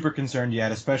not super concerned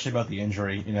yet, especially about the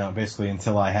injury. Basically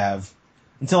until I have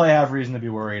reason to be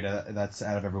worried, that's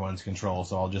out of everyone's control.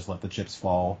 So I'll just let the chips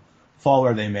fall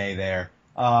where they may there.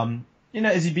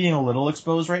 Is he being a little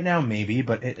exposed right now? Maybe,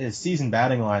 but his season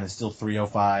batting line is still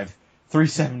 305,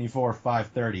 374,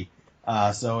 530.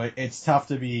 So it's tough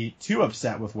to be too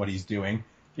upset with what he's doing.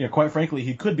 Quite frankly,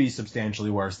 he could be substantially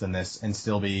worse than this and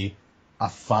still be a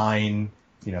fine,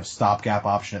 stopgap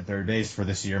option at third base for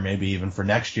this year, maybe even for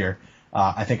next year.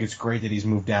 I think it's great that he's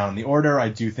moved down in the order. I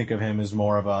do think of him as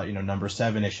more of a, number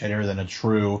 7-ish hitter than a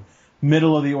true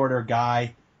middle of the order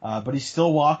guy. But he's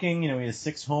still walking. He has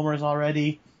 6 homers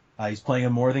already. He's playing a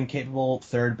more than capable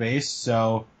third base.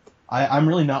 So I'm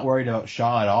really not worried about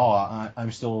Shaw at all.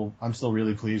 I'm still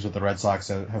really pleased with the Red Sox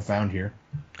have found here.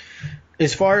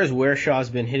 As far as where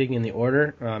Shaw's been hitting in the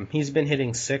order, he's been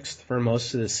hitting 6th for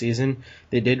most of the season.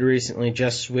 They did recently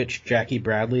just switch Jackie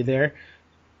Bradley there.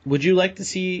 Would you like to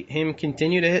see him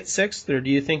continue to hit 6th, or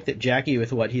do you think that Jackie,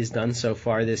 with what he's done so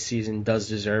far this season, does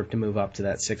deserve to move up to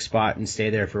that 6th spot and stay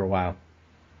there for a while?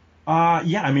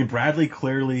 Yeah, I mean, Bradley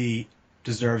clearly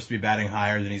deserves to be batting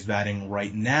higher than he's batting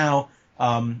right now.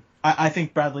 I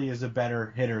think Bradley is a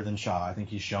better hitter than Shaw. I think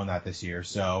he's shown that this year,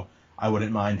 so I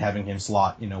wouldn't mind having him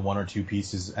slot, 1 or 2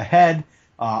 pieces ahead.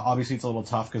 Obviously, it's a little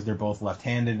tough because they're both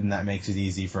left-handed, and that makes it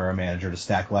easy for a manager to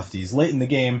stack lefties late in the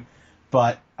game.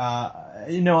 But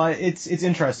it's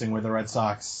interesting with the Red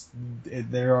Sox.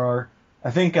 There are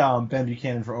I think Ben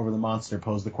Buchanan for Over the Monster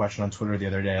posed the question on Twitter the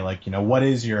other day, like, what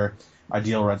is your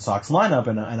ideal Red Sox lineup?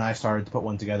 And I started to put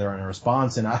one together in a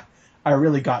response, and I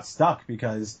really got stuck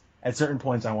because at certain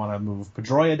points I want to move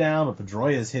Pedroia down, but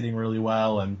Pedroia is hitting really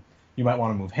well, and you might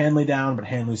want to move Hanley down, but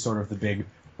Hanley's sort of the big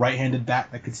right-handed bat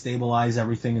that could stabilize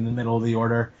everything in the middle of the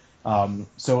order.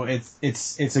 So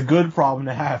it's a good problem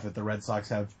to have that the Red Sox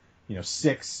have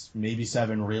 6, maybe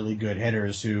 7 really good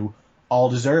hitters who all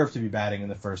deserve to be batting in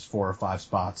the first 4 or 5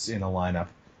 spots in a lineup.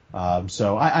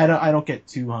 So I don't get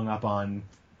too hung up on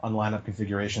lineup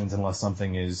configurations unless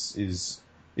something is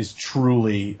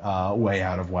truly way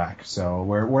out of whack. So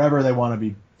wherever they want to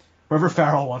be, wherever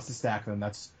Farrell wants to stack them,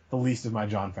 that's the least of my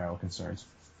John Farrell concerns.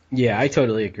 Yeah, I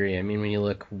totally agree. I mean, when you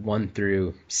look 1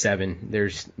 through 7,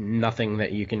 there's nothing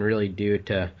that you can really do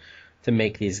to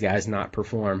make these guys not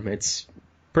perform. It's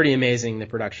pretty amazing the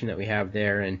production that we have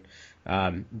there, and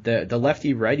the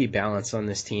lefty-righty balance on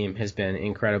this team has been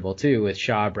incredible too, with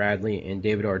Shaw, Bradley, and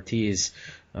David Ortiz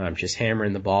just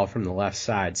hammering the ball from the left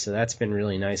side. So that's been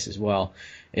really nice as well.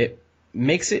 It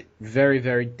makes it very,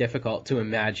 very difficult to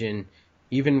imagine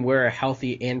even where a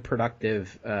healthy and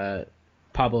productive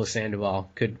Pablo Sandoval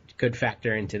could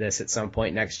factor into this at some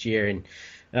point next year.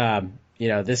 And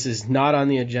this is not on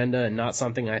the agenda and not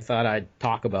something I thought I'd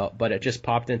talk about, but it just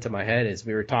popped into my head as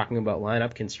we were talking about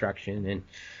lineup construction, and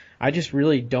I just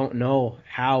really don't know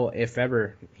how, if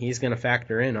ever, he's going to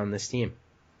factor in on this team.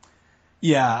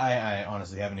 Yeah, I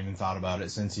honestly haven't even thought about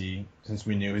it since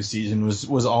we knew his season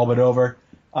was all but over.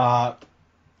 I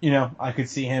could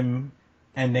see him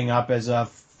ending up as a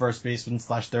first baseman /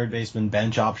 third baseman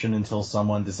bench option until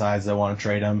someone decides they want to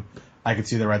trade him. I could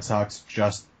see the Red Sox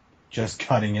just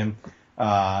cutting him.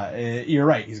 You're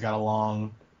right. He's got a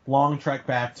long trek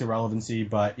back to relevancy,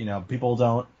 but people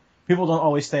don't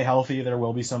always stay healthy. There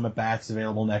will be some at bats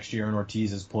available next year in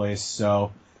Ortiz's place.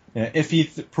 So if he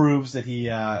proves that he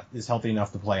is healthy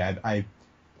enough to play, I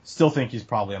still think he's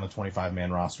probably on the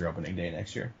 25-man roster opening day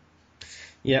next year.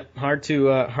 Yep, hard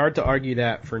to argue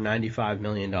that for $95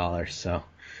 million. So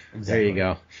exactly. There you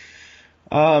go.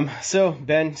 So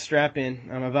Ben, strap in.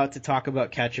 I'm about to talk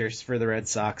about catchers for the Red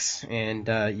Sox, and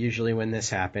usually when this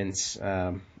happens,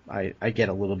 I get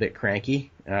a little bit cranky.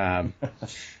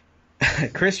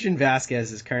 Christian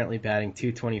Vasquez is currently batting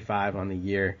 .225 on the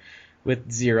year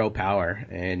with 0 power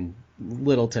and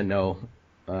little to no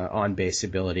on-base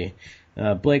ability.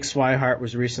 Blake Swihart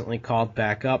was recently called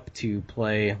back up to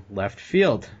play left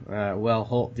field while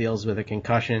Holt deals with a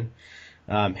concussion.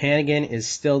 Hannigan is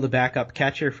still the backup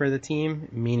catcher for the team,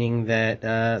 meaning that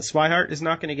Swihart is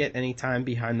not going to get any time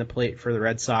behind the plate for the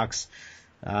Red Sox.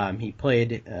 He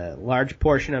played a large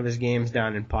portion of his games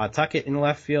down in Pawtucket in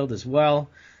left field as well.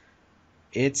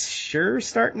 It's sure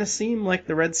starting to seem like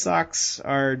the Red Sox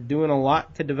are doing a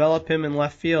lot to develop him in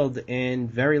left field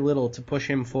and very little to push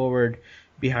him forward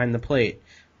behind the plate.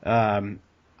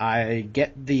 I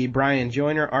get the Brian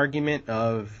Joyner argument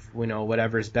of,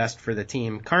 whatever's best for the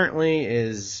team currently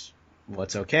is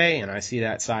what's okay, and I see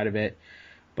that side of it.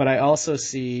 But I also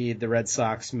see the Red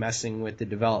Sox messing with the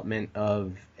development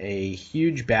of a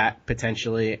huge bat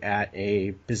potentially at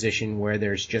a position where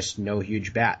there's just no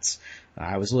huge bats.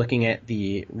 I was looking at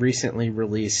the recently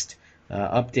released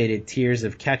updated tiers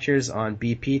of catchers on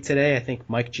BP today. I think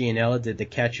Mike Gianella did the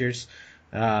catchers.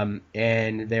 And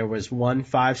there was 1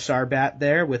 5-star bat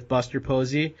there with Buster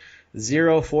Posey,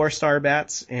 0 4-star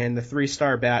bats, and the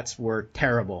 3-star bats were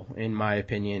terrible, in my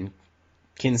opinion,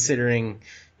 considering,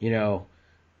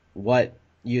 what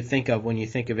you think of when you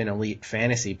think of an elite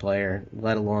fantasy player,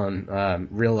 let alone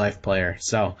real-life player.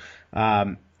 So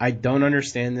I don't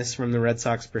understand this from the Red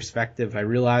Sox perspective. I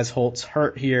realize Holt's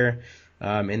hurt here,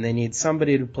 and they need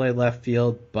somebody to play left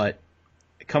field, but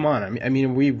come on. I mean,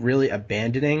 are we really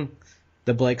abandoning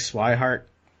the Blake Swihart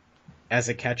as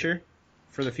a catcher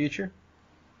for the future?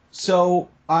 So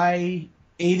I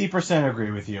 80%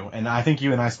 agree with you, and I think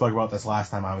you and I spoke about this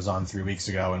last time I was on 3 weeks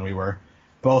ago, and we were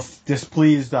both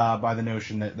displeased by the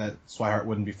notion that Swihart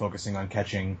wouldn't be focusing on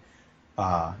catching,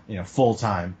 full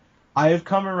time. I have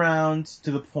come around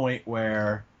to the point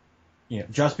where,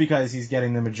 just because he's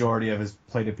getting the majority of his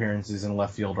plate appearances in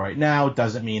left field right now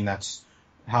doesn't mean that's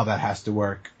how that has to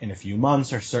work in a few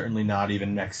months, or certainly not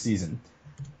even next season.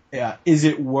 Is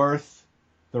it worth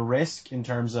the risk in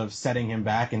terms of setting him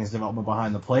back in his development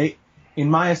behind the plate? In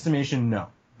my estimation, no.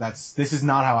 This is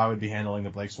not how I would be handling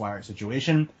the Blake Swihart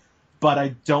situation. But I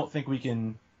don't think we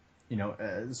can,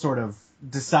 sort of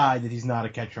decide that he's not a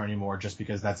catcher anymore just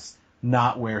because that's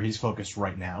not where he's focused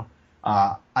right now.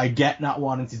 I get not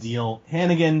wanting to deal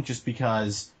Hannigan just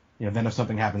because, then if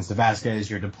something happens to Vasquez,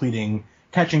 you're depleting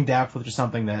catching depth, which is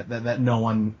something that no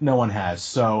one has.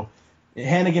 So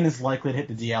Hannigan is likely to hit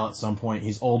the DL at some point.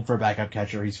 He's old for a backup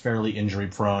catcher. He's fairly injury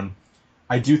prone.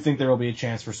 I do think there will be a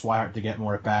chance for Swihart to get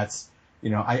more at bats.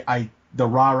 The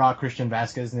rah-rah Christian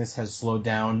Vasquez-ness has slowed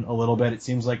down a little bit. It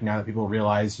seems like now that people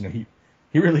realize, he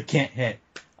really can't hit.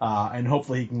 And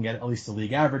hopefully he can get at least a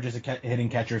league average as a hitting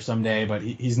catcher someday, but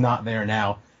he's not there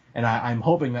now. And I'm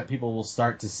hoping that people will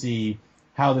start to see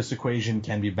how this equation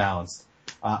can be balanced.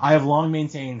 I have long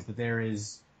maintained that there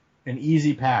is an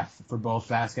easy path for both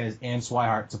Vasquez and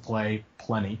Swihart to play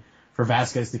plenty. For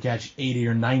Vasquez to catch 80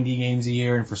 or 90 games a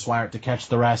year, and for Swihart to catch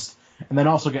the rest, and then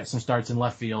also get some starts in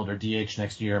left field or DH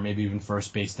next year, or maybe even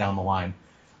first base down the line.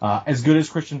 As good as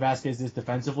Christian Vasquez is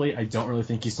defensively, I don't really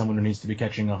think he's someone who needs to be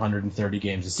catching 130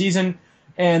 games a season.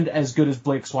 And as good as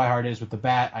Blake Swihart is with the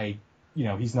bat,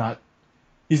 he's not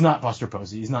Buster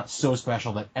Posey. He's not so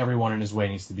special that everyone in his way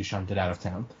needs to be shunted out of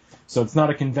town. So it's not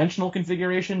a conventional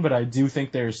configuration, but I do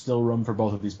think there's still room for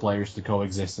both of these players to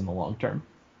coexist in the long term.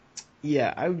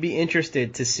 Yeah, I would be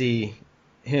interested to see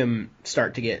him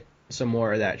start to get some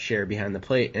more of that share behind the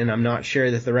plate, and I'm not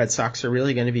sure that the Red Sox are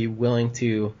really going to be willing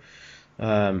to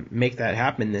make that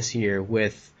happen this year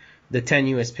with the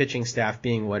tenuous pitching staff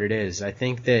being what it is. I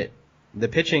think that the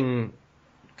pitching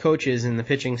coaches and the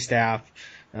pitching staff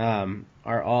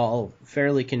are all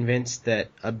fairly convinced that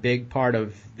a big part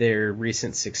of their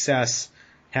recent success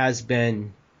has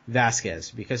been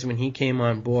Vasquez, because when he came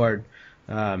on board,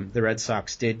 the Red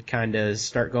Sox did kind of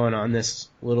start going on this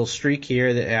little streak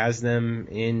here that has them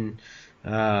in,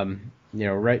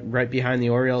 right behind the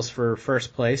Orioles for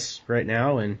first place right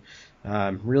now, and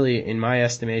really, in my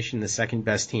estimation, the second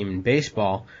best team in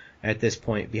baseball at this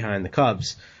point behind the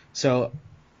Cubs. So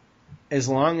as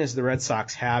long as the Red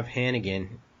Sox have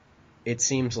Hannigan, it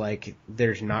seems like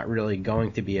there's not really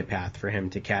going to be a path for him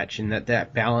to catch, and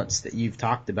that balance that you've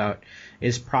talked about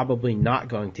is probably not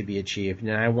going to be achieved.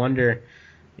 And I wonder,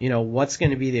 what's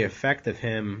going to be the effect of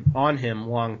him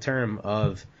long term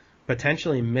of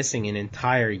potentially missing an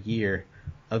entire year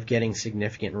of getting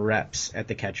significant reps at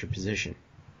the catcher position.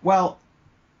 Well,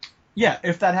 yeah,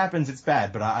 if that happens, it's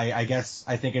bad, but I guess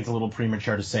I think it's a little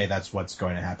premature to say that's what's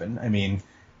going to happen. I mean,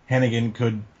 Hannigan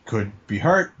could be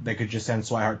hurt. They could just send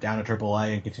Swihart down to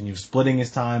AAA and continue splitting his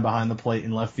time behind the plate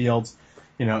in left field.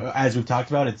 As we've talked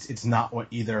about, it's not what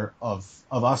either of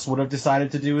us would have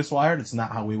decided to do with Swihart. It's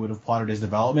not how we would have plotted his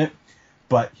development.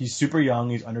 But he's super young.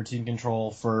 He's under team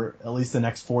control for at least the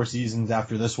next 4 seasons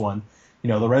after this one.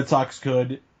 The Red Sox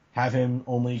could have him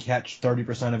only catch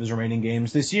 30% of his remaining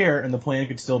games this year, and the plan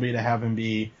could still be to have him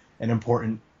be an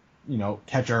important,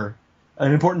 catcher,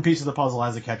 an important piece of the puzzle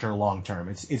as a catcher long term.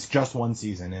 It's just 1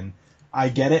 season, and I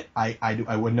get it.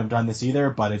 I wouldn't have done this either,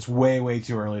 but it's way, way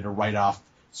too early to write off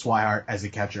Swihart as a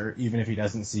catcher, even if he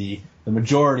doesn't see the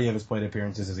majority of his plate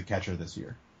appearances as a catcher this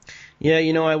year. Yeah,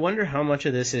 I wonder how much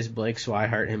of this is Blake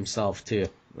Swihart himself, too.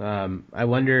 I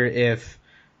wonder if,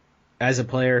 as a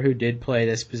player who did play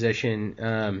this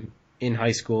position in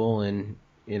high school and,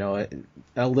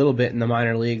 a little bit in the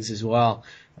minor leagues as well,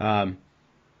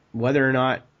 whether or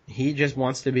not he just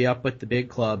wants to be up with the big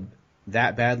club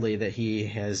that badly that he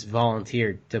has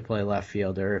volunteered to play left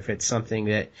field, or if it's something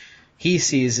that he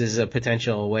sees as a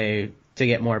potential way to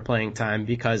get more playing time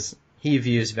because he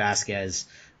views Vasquez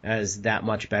as that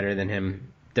much better than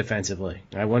him defensively.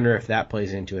 I wonder if that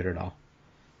plays into it at all.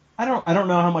 I don't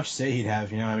know how much say he'd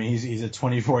have. He's a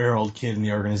 24-year-old kid in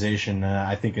the organization.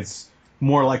 I think it's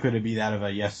more likely to be that of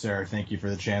a yes sir, thank you for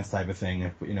the chance type of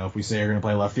thing. If we say you're going to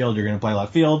play left field, you're going to play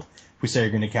left field. If we say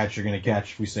you're going to catch, you're going to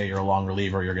catch. If we say you're a long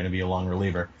reliever, you're going to be a long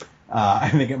reliever. I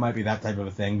think it might be that type of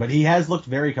a thing. But he has looked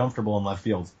very comfortable in left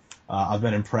field. I've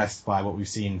been impressed by what we've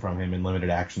seen from him in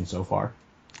limited action so far.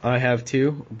 I have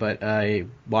too, but I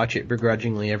watch it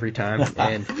begrudgingly every time.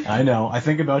 And I know. I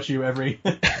think about you every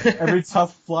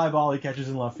tough fly ball he catches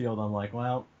in left field. I'm like,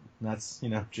 well, that's,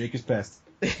 Jake is best.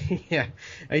 Yeah,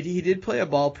 he did play a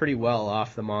ball pretty well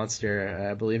off the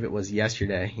monster. I believe it was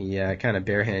yesterday. He kind of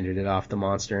barehanded it off the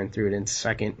monster and threw it into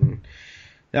second, and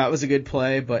that was a good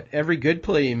play. But every good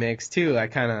play he makes too, I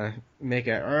kind of make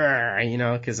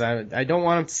because I don't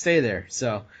want him to stay there.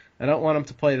 So I don't want him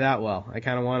to play that well. I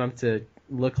kind of want him to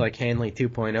look like Hanley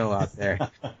 2.0 out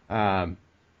there.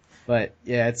 But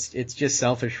yeah, it's just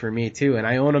selfish for me too. And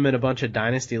I own him in a bunch of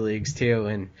dynasty leagues too,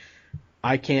 and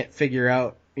I can't figure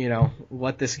out,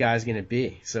 what this guy's going to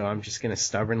be. So I'm just going to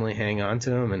stubbornly hang on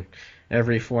to him in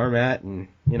every format and,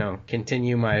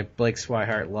 continue my Blake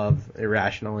Swihart love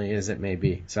irrationally as it may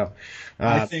be. So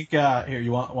I think, here,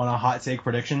 you want a hot take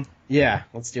prediction? Yeah,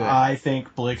 let's do it. I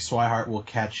think Blake Swihart will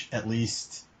catch at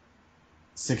least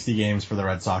 60 games for the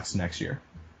Red Sox next year.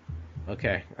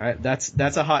 Okay.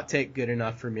 That's a hot take good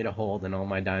enough for me to hold in all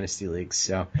my dynasty leagues.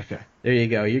 So Okay. there you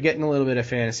go. You're getting a little bit of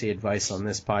fantasy advice on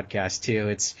this podcast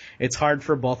too. It's hard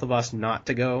for both of us not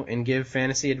to go and give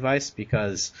fantasy advice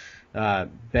because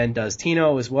Ben does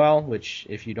Tino as well, which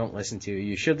if you don't listen to,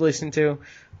 you should listen to.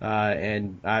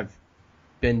 And I've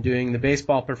been doing the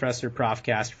Baseball Professor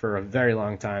Profcast for a very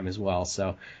long time as well.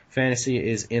 So fantasy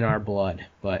is in our blood,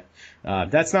 but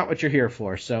that's not what you're here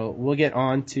for. So we'll get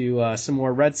on to some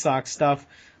more Red Sox stuff.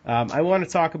 I want to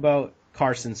talk about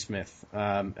Carson Smith,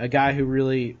 a guy who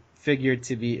really figured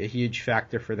to be a huge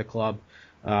factor for the club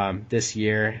this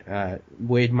year.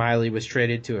 Wade Miley was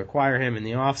traded to acquire him in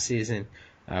the offseason.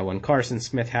 When Carson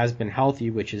Smith has been healthy,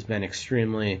 which has been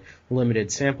extremely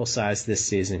limited sample size this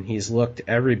season, he's looked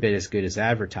every bit as good as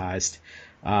advertised.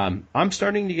 I'm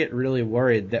starting to get really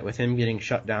worried that with him getting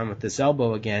shut down with this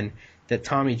elbow again, that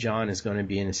Tommy John is going to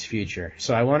be in his future.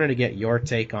 So I wanted to get your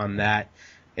take on that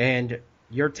and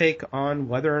your take on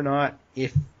whether or not,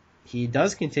 if he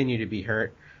does continue to be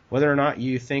hurt, whether or not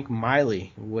you think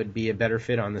Miley would be a better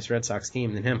fit on this Red Sox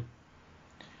team than him.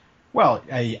 Well,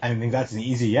 I think that's an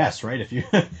easy yes, right? If you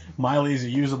Miley's a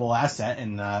usable asset,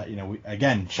 and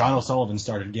again, Sean O'Sullivan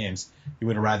started games. You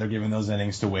would have rather given those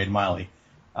innings to Wade Miley.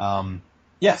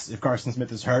 Yes, if Carson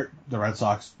Smith is hurt, the Red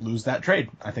Sox lose that trade.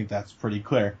 I think that's pretty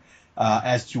clear.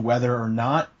 As to whether or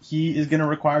not he is going to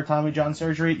require Tommy John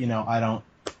surgery, I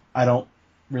don't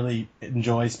really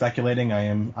enjoy speculating. I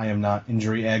am not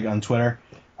injury egg on Twitter.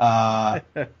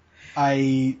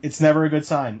 It's never a good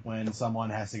sign when someone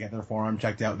has to get their forearm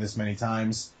checked out this many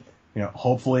times.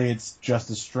 Hopefully it's just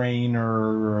a strain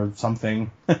or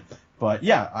something. But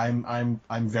yeah,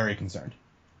 I'm very concerned.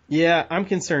 Yeah, I'm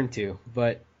concerned too,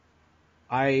 but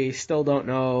I still don't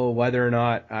know whether or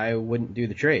not I wouldn't do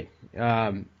the trade.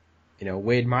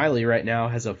 Wade Miley right now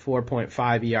has a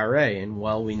 4.5 ERA, and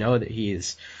while we know that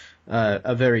he's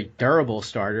a very durable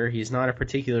starter, he's not a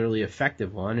particularly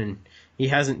effective one, and he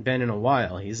hasn't been in a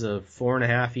while. He's a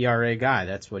 4.5 ERA guy.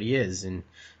 That's what he is. And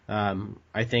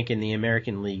I think in the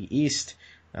American League East,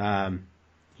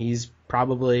 he's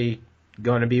probably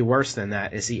going to be worse than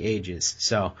that as he ages.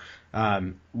 So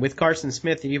with Carson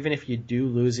Smith, even if you do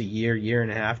lose a year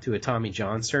and a half to a Tommy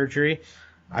John surgery,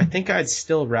 I think I'd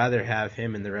still rather have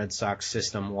him in the Red Sox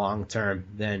system long term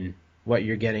than what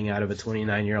you're getting out of a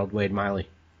 29-year-old Wade Miley.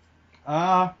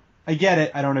 I get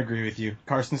it. I don't agree with you.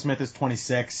 Carson Smith is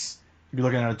 26. You'd be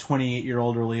looking at a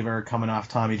 28-year-old reliever coming off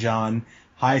Tommy John.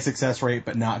 High success rate,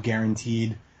 but not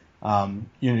guaranteed.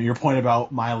 Your point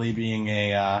about Miley being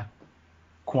a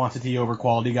quantity over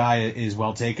quality guy is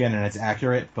well taken, and it's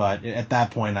accurate. But at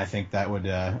that point, I think that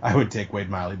I would take Wade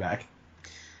Miley back.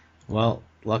 Well,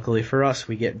 luckily for us,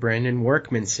 we get Brandon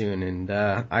Workman soon, and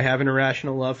I have an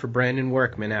irrational love for Brandon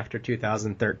Workman after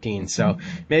 2013. So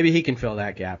maybe he can fill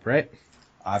that gap, right?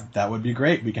 That would be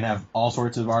great. We can have all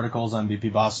sorts of articles on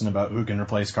BP Boston about who can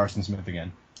replace Carson Smith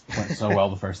again. Went so well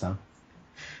the first time.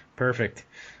 Perfect.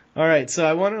 All right, so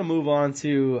I want to move on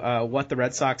to what the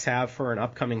Red Sox have for an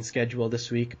upcoming schedule this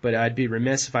week, but I'd be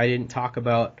remiss if I didn't talk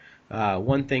about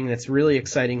one thing that's really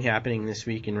exciting happening this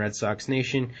week in Red Sox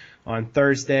Nation. On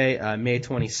Thursday, May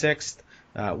 26th,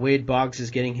 Wade Boggs is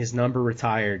getting his number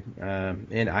retired,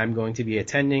 and I'm going to be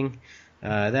attending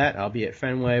that. I'll be at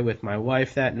Fenway with my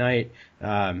wife that night.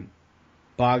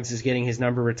 Boggs is getting his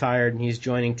number retired, and he's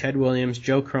joining Ted Williams,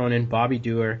 Joe Cronin, Bobby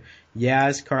Dewar,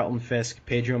 Yaz, Carlton Fisk,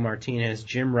 Pedro Martinez,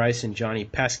 Jim Rice, and Johnny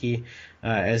Pesky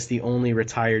as the only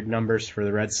retired numbers for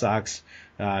the Red Sox.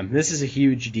 This is a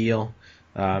huge deal.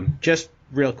 Just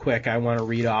real quick, I want to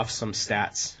read off some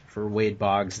stats for Wade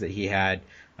Boggs that he had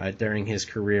during his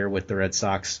career with the Red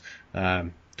Sox.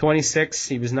 26,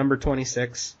 he was number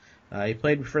 26. He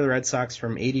played for the Red Sox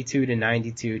from 82 to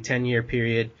 92, 10-year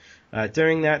period.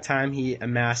 During that time, he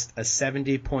amassed a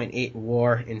 70.8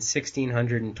 WAR in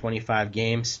 1,625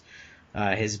 games.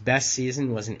 His best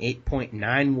season was an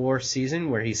 8.9 WAR season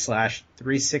where he slashed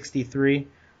 363,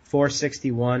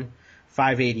 461,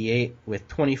 588 with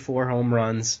 24 home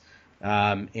runs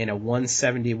and a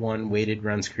 171 weighted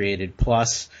runs created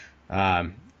plus.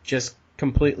 Just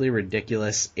completely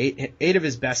ridiculous. Eight of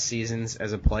his best seasons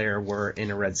as a player were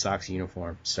in a Red Sox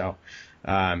uniform. So,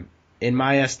 in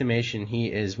my estimation, he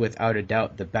is without a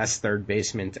doubt the best third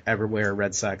baseman to ever wear a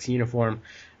Red Sox uniform.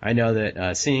 I know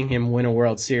that seeing him win a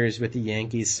World Series with the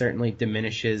Yankees certainly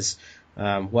diminishes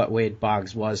what Wade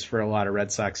Boggs was for a lot of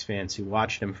Red Sox fans who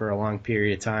watched him for a long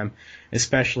period of time,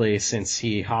 especially since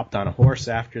he hopped on a horse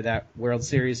after that World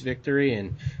Series victory,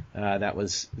 and that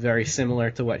was very similar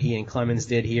to what he and Clemens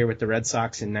did here with the Red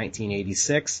Sox in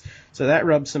 1986. So that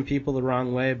rubbed some people the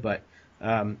wrong way, but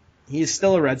he's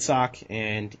still a Red Sox,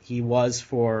 and he was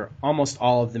for almost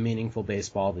all of the meaningful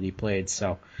baseball that he played.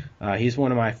 So he's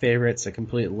one of my favorites, a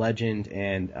complete legend,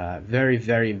 and very,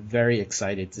 very, very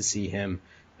excited to see him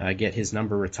get his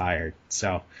number retired.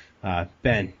 So,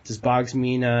 Ben, does Boggs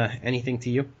mean anything to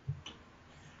you?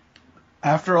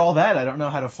 After all that, I don't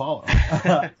know how to follow.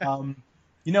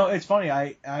 It's funny.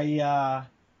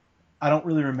 I don't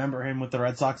really remember him with the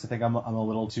Red Sox. I think I'm a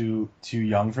little too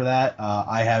young for that.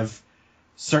 I have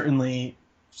certainly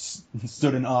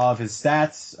stood in awe of his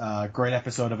stats. Great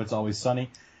episode of It's Always Sunny.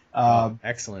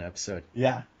 Excellent episode.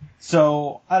 Yeah.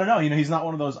 So I don't know. He's not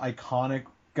one of those iconic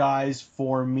guys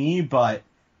for me, but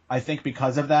I think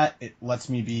because of that, it lets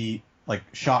me be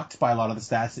shocked by a lot of the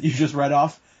stats that you just read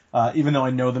off. Even though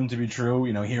I know them to be true,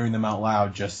 hearing them out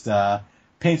loud just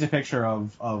paints a picture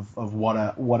of what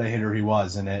a hitter he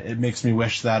was, and it makes me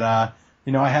wish that I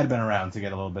had been around to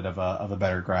get a little bit of a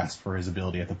better grasp for his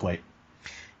ability at the plate.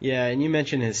 Yeah, and you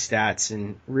mentioned his stats,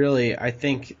 and really, I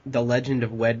think the legend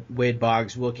of Wade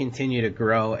Boggs will continue to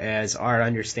grow as our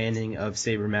understanding of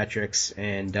sabermetrics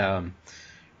and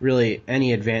really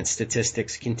any advanced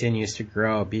statistics continues to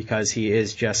grow, because he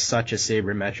is just such a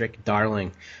sabermetric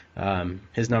darling.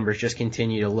 His numbers just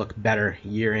continue to look better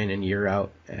year in and year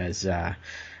out as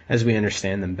we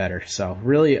understand them better. So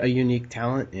really a unique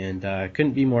talent, and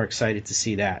couldn't be more excited to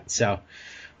see that. So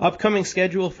upcoming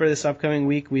schedule for this upcoming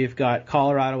week, we've got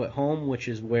Colorado at home, which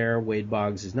is where Wade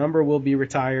Boggs' number will be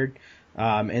retired.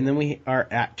 And then we are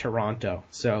at Toronto.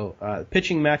 So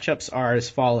pitching matchups are as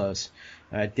follows.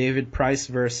 David Price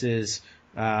versus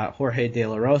Jorge De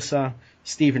La Rosa,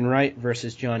 Stephen Wright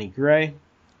versus Johnny Gray,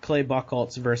 Clay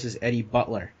Buchholz versus Eddie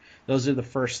Butler. Those are the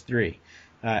first three.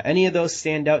 Any of those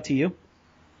stand out to you?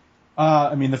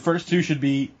 The first two should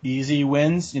be easy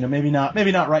wins. Maybe not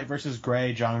Wright versus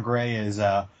Gray. John Gray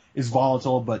is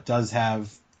volatile, but does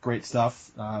have great stuff,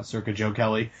 circa Joe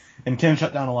Kelly, and can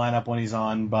shut down a lineup when he's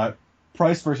on. But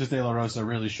Price versus De La Rosa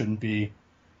really shouldn't be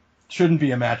a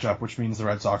matchup, which means the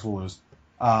Red Sox will lose.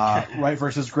 Wright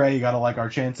versus Gray, you gotta like our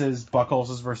chances.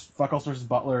 Buchholz versus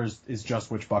Butler is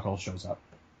just which Buchholz shows up.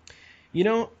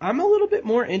 I'm a little bit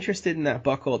more interested in that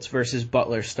Buchholz versus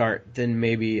Butler start than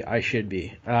maybe I should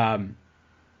be.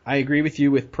 I agree with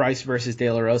you with Price versus De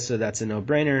La Rosa. That's a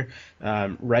no-brainer.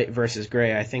 Wright versus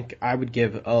Gray, I think I would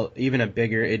give even a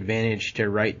bigger advantage to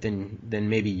Wright than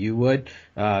maybe you would,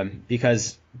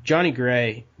 because Johnny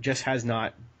Gray just has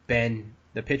not been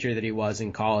the pitcher that he was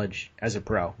in college as a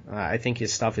pro. I think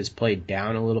his stuff is played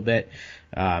down a little bit.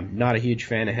 Not a huge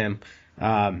fan of him.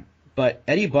 But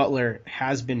Eddie Butler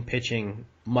has been pitching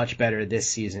much better this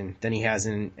season than he has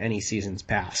in any seasons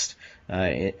past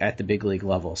at the big league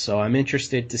level. So I'm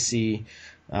interested to see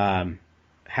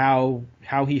how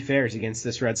he fares against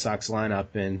this Red Sox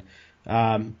lineup. And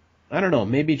I don't know,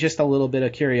 maybe just a little bit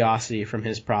of curiosity from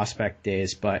his prospect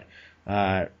days, but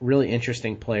really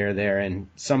interesting player there, and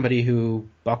somebody who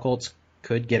Buchholz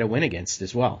could get a win against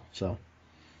as well. So.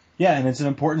 Yeah, and it's an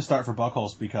important start for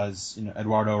Buchholz because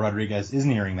Eduardo Rodriguez is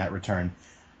nearing that return,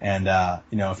 and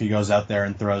if he goes out there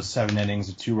and throws 7 innings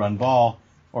of 2-run ball,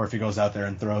 or if he goes out there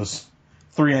and throws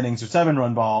 3 innings of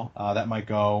 7-run ball, that might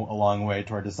go a long way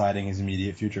toward deciding his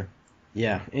immediate future.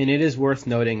 Yeah, and it is worth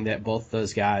noting that both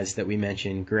those guys that we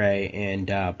mentioned, Gray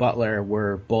and Butler,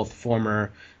 were both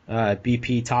former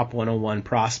BP Top 101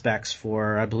 prospects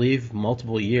for, I believe,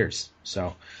 multiple years.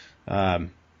 So.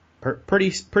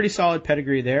 Pretty solid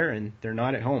pedigree there, and they're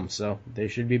not at home, so they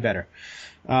should be better.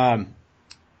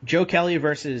 Joe Kelly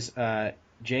versus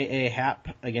J.A. Happ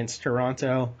against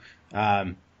Toronto.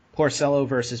 Porcello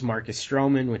versus Marcus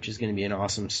Stroman, which is going to be an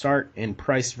awesome start. And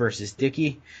Price versus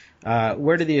Dickey.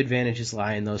 Where do the advantages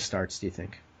lie in those starts, do you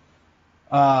think?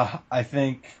 I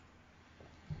think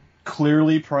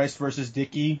clearly Price versus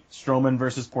Dickey. Stroman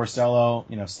versus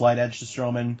Porcello. Slight edge to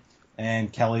Stroman.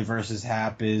 And Kelly versus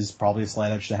Happ is probably a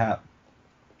slight edge to Happ.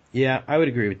 Yeah, I would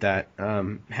agree with that.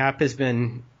 Happ has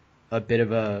been a bit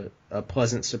of a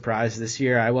pleasant surprise this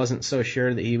year. I wasn't so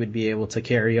sure that he would be able to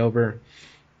carry over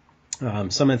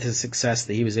some of the success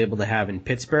that he was able to have in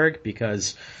Pittsburgh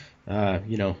because,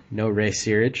 no Ray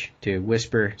Searage to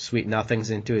whisper sweet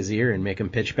nothings into his ear and make him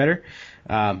pitch better.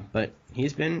 But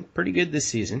he's been pretty good this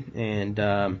season, and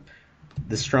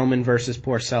the Stroman versus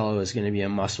Porcello is going to be a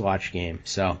must-watch game.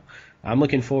 So I'm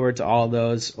looking forward to all of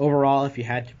those. Overall, if you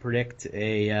had to predict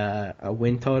a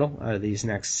win total out of these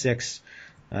next 6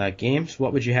 games,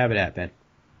 what would you have it at, Ben?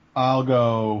 I'll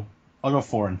go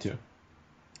 4-2.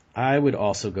 I would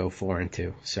also go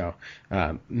 4-2. So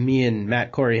me and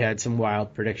Matt Corey had some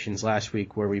wild predictions last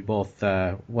week where we both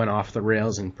went off the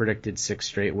rails and predicted 6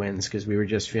 straight wins because we were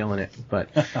just feeling it. But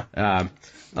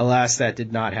alas, that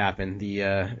did not happen.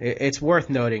 It's worth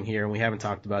noting here, and we haven't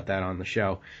talked about that on the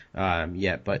show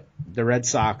yet, but the Red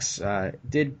Sox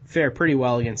did fare pretty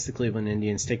well against the Cleveland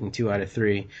Indians, taking 2 out of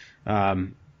 3.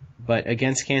 But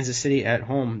against Kansas City at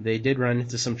home, they did run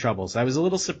into some troubles. I was a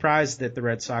little surprised that the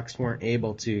Red Sox weren't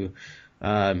able to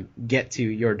get to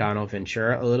Yordano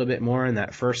Ventura a little bit more in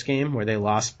that first game where they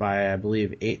lost by, I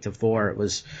believe, 8-4. It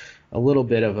was a little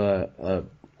bit of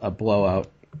a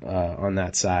blowout on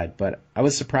that side. But I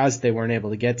was surprised they weren't able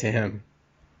to get to him.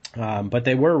 But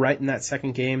they were right in that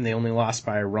second game. They only lost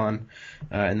by a run,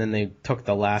 and then they took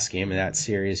the last game of that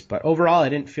series. But overall, I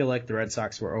didn't feel like the Red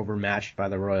Sox were overmatched by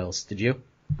the Royals. Did you?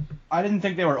 I didn't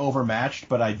think they were overmatched,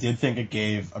 but I did think it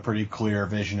gave a pretty clear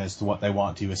vision as to what they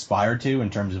want to aspire to in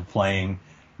terms of playing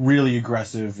really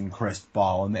aggressive and crisp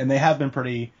ball. And they have been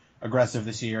pretty aggressive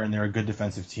this year, and they're a good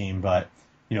defensive team. But,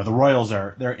 you know, the Royals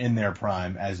they're in their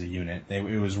prime as a unit.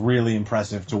 It was really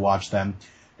impressive to watch them.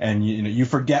 And, you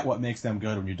forget what makes them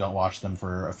good when you don't watch them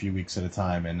for a few weeks at a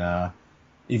time. And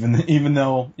even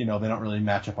though, they don't really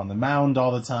match up on the mound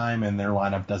all the time and their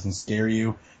lineup doesn't scare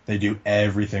you, they do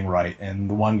everything right. And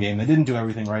the one game they didn't do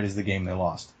everything right is the game they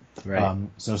lost. Right.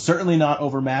 So certainly not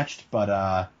overmatched,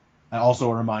 but also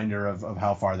a reminder of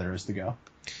how far there is to go.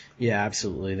 Yeah,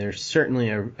 absolutely. They're certainly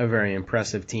a very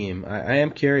impressive team. I am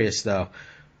curious, though.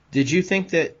 Did you think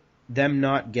that them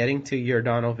not getting to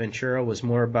Yordano Ventura was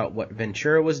more about what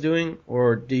Ventura was doing,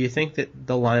 or do you think that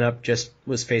the lineup just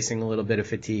was facing a little bit of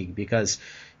fatigue? Because,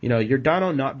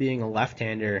 Yordano not being a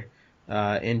left-hander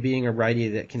and being a righty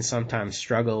that can sometimes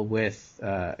struggle with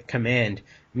command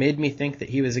made me think that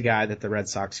he was a guy that the Red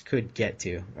Sox could get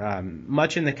to,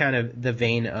 much in the kind of the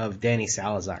vein of Danny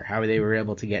Salazar, how they were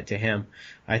able to get to him.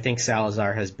 I think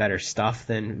Salazar has better stuff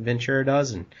than Ventura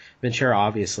does, and Ventura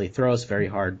obviously throws very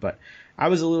hard, but I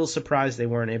was a little surprised they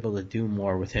weren't able to do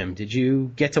more with him. Did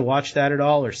you get to watch that at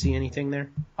all or see anything there?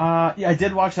 Yeah, I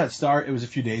did watch that start. It was a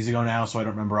few days ago now, so I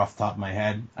don't remember off the top of my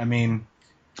head. I mean,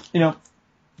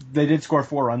 they did score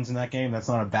 4 runs in that game. That's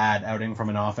not a bad outing from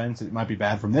an offense. It might be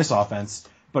bad from this offense,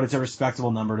 but it's a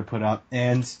respectable number to put up.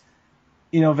 And,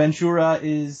 Ventura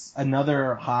is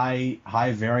another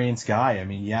high variance guy. I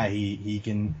mean, yeah, he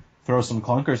can throw some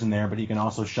clunkers in there, but he can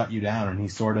also shut you down, and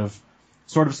he's sort of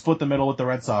split the middle with the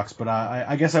Red Sox, but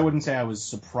I guess I wouldn't say I was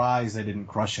surprised they didn't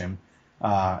crush him.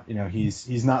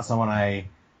 He's not someone I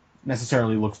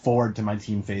necessarily look forward to my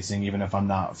team facing, even if I'm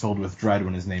not filled with dread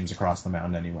when his name's across the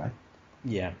mound anyway.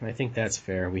 Yeah, I think that's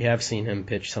fair. We have seen him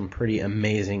pitch some pretty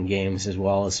amazing games as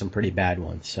well as some pretty bad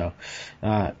ones. So,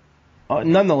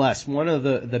 nonetheless, one of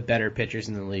the better pitchers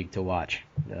in the league to watch,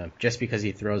 just because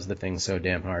he throws the thing so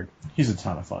damn hard. He's a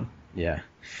ton of fun. Yeah.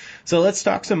 So let's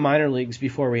talk some minor leagues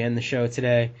before we end the show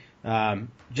today.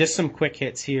 Just some quick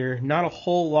hits here. Not a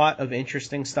whole lot of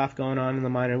interesting stuff going on in the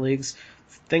minor leagues.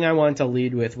 Thing I wanted to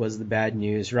lead with was the bad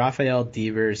news. Rafael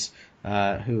Devers,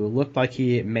 who looked like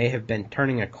he may have been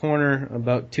turning a corner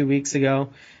about 2 weeks ago,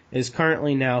 is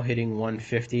currently now hitting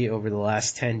 150 over the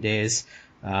last 10 days.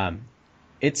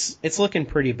 It's looking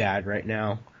pretty bad right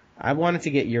now. I wanted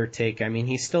to get your take. I mean,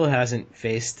 he still hasn't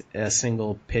faced a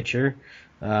single pitcher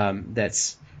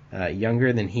that's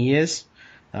younger than he is.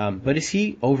 But is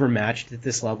he overmatched at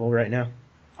this level right now?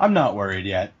 I'm not worried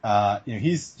yet.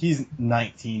 He's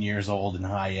 19 years old in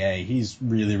high A. He's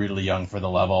really, really young for the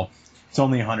level. It's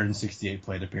only 168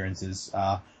 plate appearances.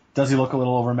 Does he look a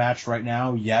little overmatched right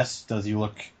now? Yes. Does he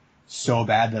look so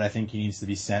bad that I think he needs to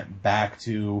be sent back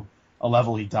to a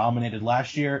level he dominated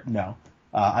last year? No.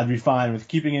 I'd be fine with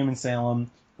keeping him in Salem,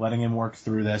 letting him work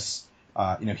through this.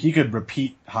 He could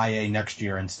repeat high A next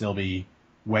year and still be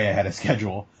way ahead of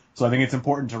schedule. So I think it's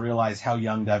important to realize how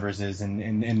young Devers is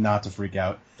and not to freak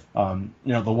out.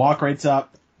 The walk rate's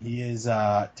up. He is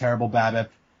terrible BABIP.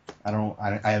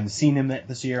 I haven't seen him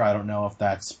this year. I don't know if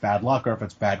that's bad luck or if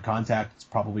it's bad contact. It's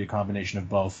probably a combination of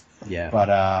both. Yeah. But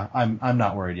I'm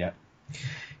not worried yet.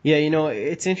 Yeah,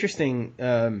 it's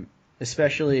interesting,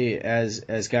 especially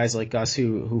as guys like us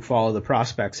who follow the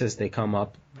prospects as they come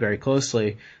up very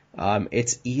closely.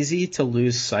 It's easy to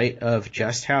lose sight of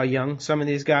just how young some of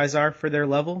these guys are for their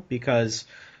level, because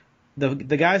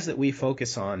the guys that we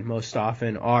focus on most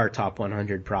often are top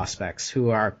 100 prospects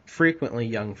who are frequently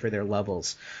young for their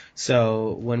levels.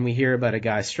 So when we hear about a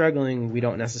guy struggling, we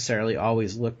don't necessarily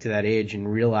always look to that age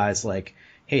and realize, like,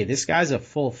 hey, this guy's a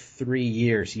full 3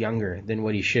 years younger than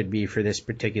what he should be for this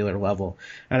particular level.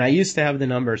 And I used to have the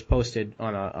numbers posted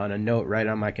on a note right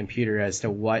on my computer as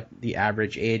to what the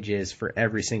average age is for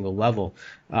every single level.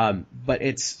 But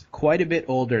it's quite a bit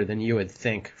older than you would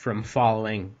think from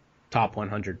following top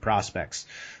 100 prospects.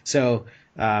 So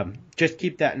just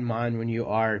keep that in mind when you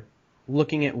are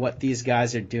looking at what these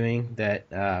guys are doing, that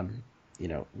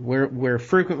we're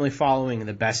frequently following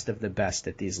the best of the best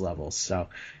at these levels. So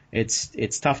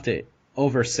it's tough to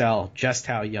oversell just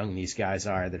how young these guys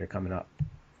are that are coming up.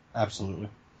 Absolutely.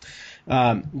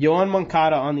 Yoan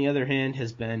Moncada, on the other hand,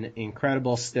 has been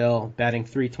incredible still, batting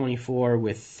 .324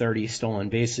 with 30 stolen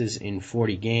bases in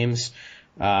 40 games.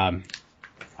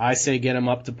 I say get him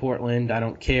up to Portland. I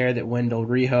don't care that Wendell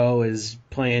Rijo is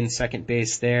playing second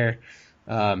base there.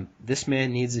 This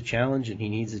man needs a challenge, and he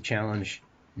needs a challenge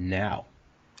now.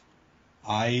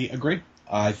 I agree.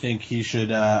 I think he should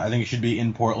be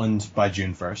in Portland by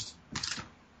June 1st.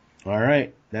 All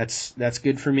right, that's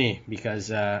good for me,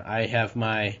 because I have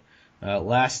my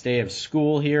last day of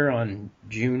school here on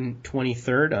June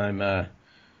 23rd.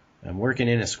 I'm working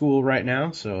in a school right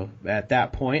now, so at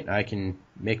that point I can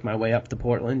make my way up to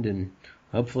Portland and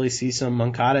hopefully see some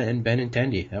Moncada and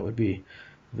Benintendi. That would be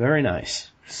very nice.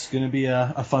 It's going to be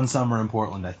a fun summer in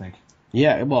Portland, I think.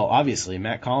 Yeah, well, obviously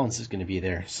Matt Collins is going to be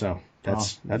there, so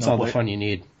that's all the fun you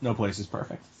need. No place is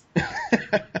perfect.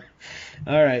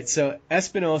 All right, so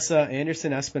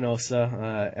Anderson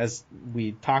Espinosa, as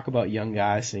we talk about young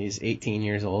guys, he's 18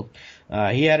 years old.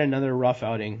 He had another rough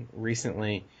outing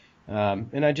recently,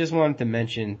 and I just wanted to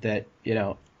mention that,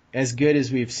 as good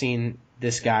as we've seen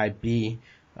this guy be,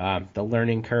 the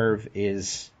learning curve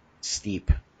is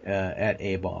steep at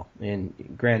A-ball.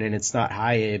 And granted, it's not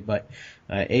high A, but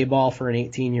A-ball for an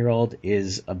 18-year-old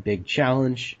is a big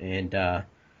challenge, and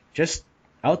just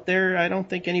out there, I don't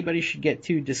think anybody should get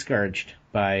too discouraged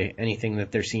by anything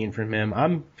that they're seeing from him.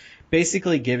 I'm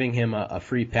basically giving him a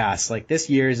free pass. Like, this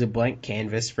year is a blank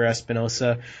canvas for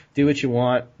Espinosa. Do what you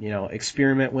want,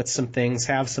 experiment with some things,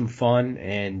 have some fun,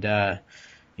 and,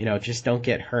 just don't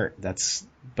get hurt. That's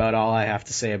about all I have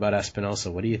to say about Espinosa.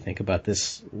 What do you think about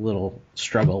this little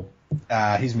struggle?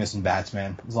 He's missing bats,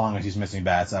 man. As long as he's missing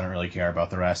bats, I don't really care about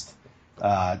the rest.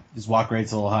 His walk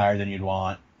rate's a little higher than you'd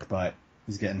want, but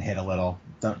he's getting hit a little.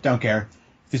 Don't care.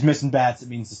 If he's missing bats, it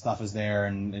means the stuff is there,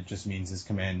 and it just means his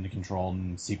command and control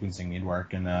and sequencing need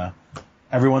work. And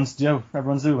everyone's due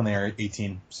when they are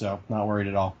 18, so not worried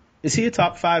at all. Is he a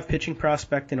top 5 pitching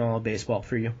prospect in all of baseball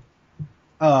for you?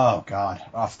 Oh, God.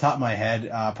 Off the top of my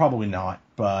head, probably not,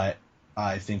 but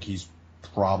I think he's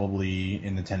probably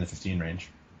in the 10 to 15 range.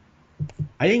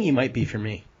 I think he might be for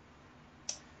me.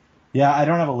 Yeah, I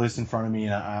don't have a list in front of me,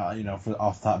 and off the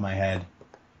top of my head,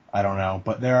 I don't know.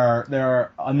 But there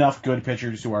are enough good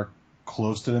pitchers who are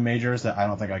close to the majors that I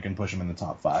don't think I can push them in the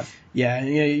top 5. Yeah,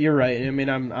 you're right. I mean,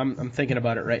 I'm thinking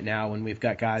about it right now when we've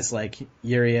got guys like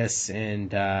Urias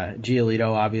and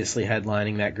Giolito obviously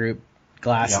headlining that group.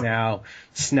 Glass now,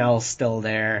 Snell's still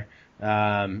there.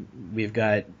 We've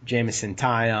got Jameson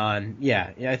Taillon. Yeah,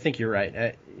 I think you're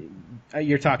right.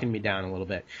 You're talking me down a little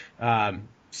bit.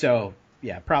 So,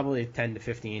 yeah, probably 10 to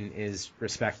 15 is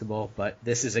respectable, but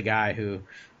this is a guy who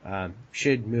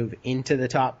should move into the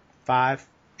top 5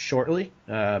 shortly,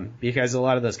 because a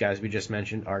lot of those guys we just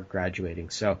mentioned are graduating.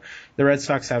 So the Red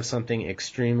Sox have something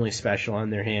extremely special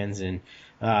on their hands, and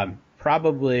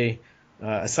probably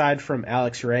aside from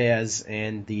Alex Reyes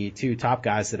and the 2 top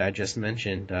guys that I just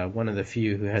mentioned, one of the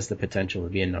few who has the potential to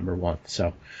be a number 1.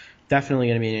 So definitely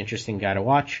going to be an interesting guy to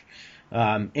watch.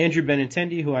 Andrew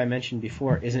Benintendi, who I mentioned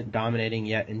before, isn't dominating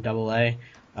yet in Double-A.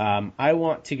 I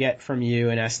want to get from you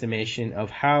an estimation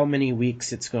of how many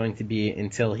weeks it's going to be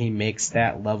until he makes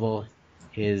that level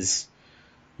his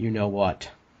you-know-what.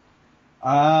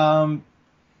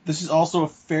 This is also a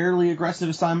fairly aggressive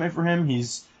assignment for him.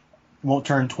 Won't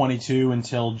turn 22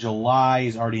 until July.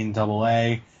 He's already in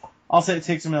Double-A. I'll say it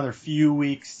takes him another few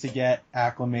weeks to get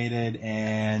acclimated,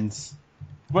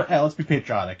 but let's be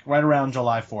patriotic. Right around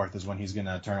July 4th is when he's going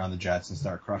to turn on the Jets and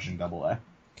start crushing Double-A.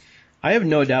 I have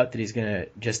no doubt that he's going to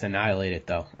just annihilate it,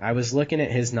 though. I was looking at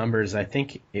his numbers. I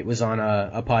think it was on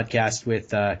a podcast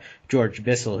with George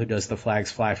Bissell, who does the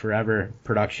Flags Fly Forever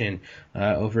production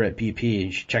over at BP.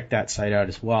 You should check that site out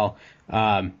as well.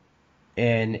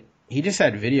 And he just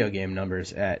had video game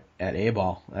numbers at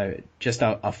A-ball. Just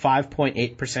a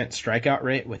 5.8% strikeout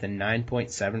rate with a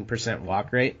 9.7%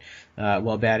 walk rate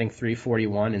while batting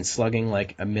 .341 and slugging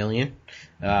like a million.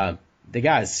 The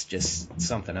guy's just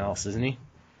something else, isn't he?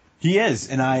 He is,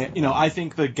 and I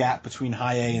think the gap between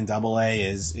high A and Double-A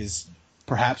is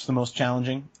perhaps the most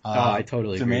challenging. I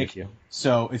totally agree with you.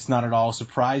 So it's not at all a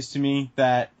surprise to me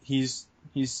that he's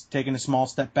taken a small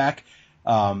step back.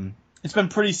 It's been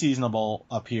pretty seasonable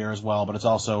up here as well, but it's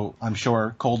also, I'm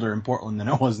sure, colder in Portland than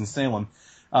it was in Salem.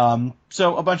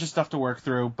 So a bunch of stuff to work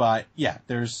through, but yeah,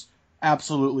 there's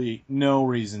absolutely no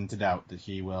reason to doubt that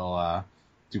he will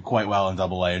do quite well in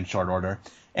AA in short order.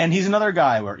 And he's another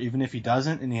guy where even if he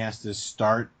doesn't and he has to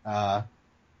start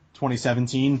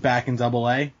 2017 back in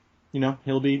AA,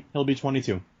 he'll be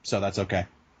 22, so that's okay.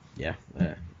 Yeah,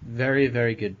 very,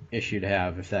 very good issue to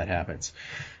have if that happens.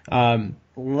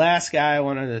 Last guy I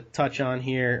wanted to touch on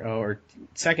here, or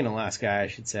second to last guy, I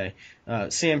should say,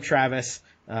 Sam Travis,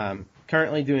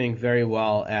 currently doing very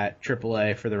well at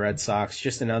AAA for the Red Sox.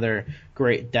 Just another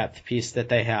great depth piece that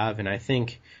they have, and I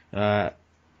think a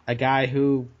guy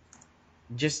who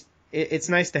just it's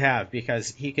nice to have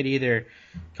because he could either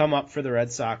come up for the Red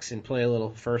Sox and play a little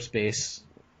first base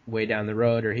way down the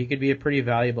road, or he could be a pretty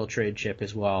valuable trade chip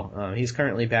as well. He's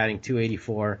currently batting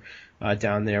 .284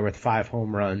 down there with 5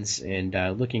 home runs and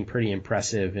looking pretty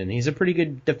impressive, and he's a pretty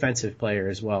good defensive player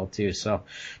as well too. So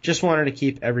just wanted to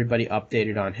keep everybody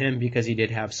updated on him because he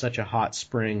did have such a hot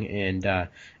spring, and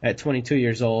at 22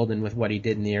 years old and with what he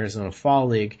did in the Arizona Fall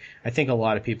League, I think a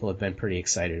lot of people have been pretty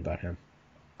excited about him.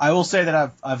 I will say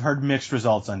that I've heard mixed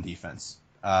results on defense.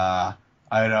 I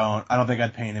don't think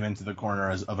I'd paint him into the corner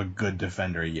as of a good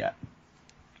defender yet.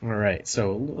 All right,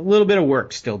 so a little bit of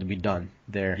work still to be done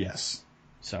there. Yes.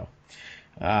 So,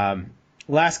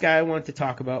 last guy I wanted to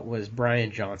talk about was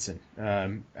Brian Johnson,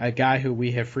 a guy who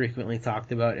we have frequently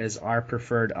talked about as our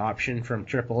preferred option from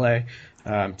AAA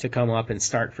to come up and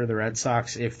start for the Red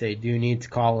Sox if they do need to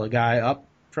call a guy up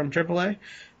from AAA.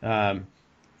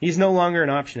 He's no longer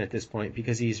an option at this point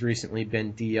because he's recently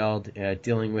been DL'd,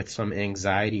 dealing with some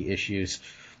anxiety issues.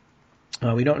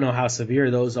 We don't know how severe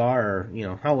those are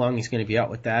or, how long he's going to be out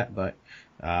with that, but,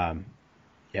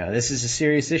 this is a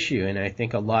serious issue, and I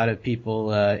think a lot of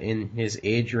people in his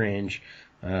age range,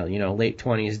 late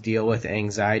 20s, deal with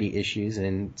anxiety issues,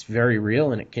 and it's very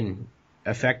real, and it can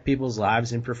affect people's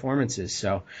lives and performances.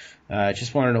 So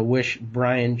just wanted to wish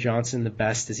Brian Johnson the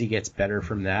best as he gets better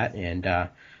from that, and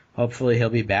hopefully he'll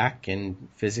be back and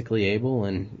physically able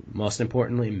and, most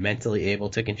importantly, mentally able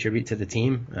to contribute to the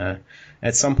team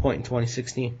at some point in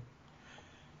 2016.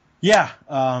 Yeah,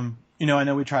 I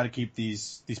know we try to keep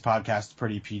these podcasts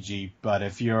pretty PG, but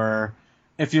if you're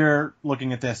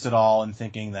looking at this at all and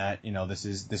thinking that this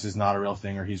is not a real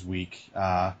thing or he's weak,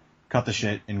 cut the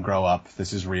shit and grow up.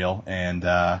 This is real, and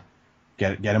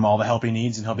get him all the help he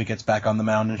needs and hope he gets back on the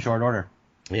mound in short order.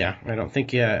 Yeah, I don't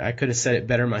think I could have said it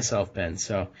better myself, Ben.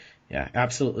 So, yeah,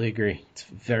 absolutely agree. It's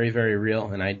very, very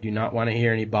real, and I do not want to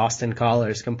hear any Boston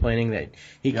callers complaining that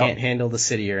he can't handle the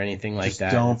city or anything like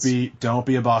that. Don't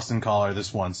be a Boston caller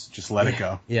this once. Just let it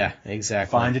go. Yeah,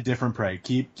 exactly. Find a different prey.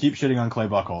 Keep shitting on Clay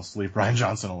Buchholz. Leave Brian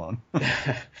Johnson alone.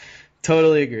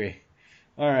 Totally agree.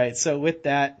 All right, so with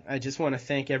that, I just want to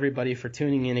thank everybody for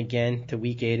tuning in again to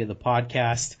Week 8 of the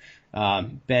podcast.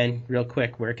 Ben, real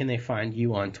quick, where can they find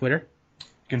you on Twitter?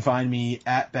 You can find me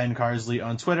at Ben Carsley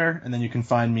on Twitter, and then you can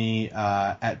find me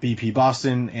at BP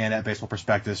Boston and at Baseball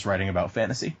Prospectus writing about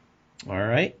fantasy. All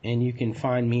right, and you can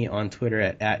find me on Twitter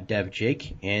at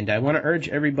DevJake. And I want to urge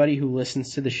everybody who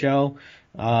listens to the show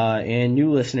and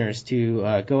new listeners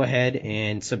to go ahead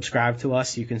and subscribe to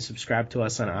us. You can subscribe to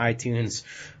us on iTunes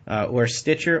or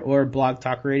Stitcher or Blog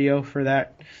Talk Radio for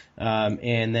that.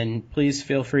 And then please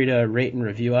feel free to rate and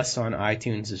review us on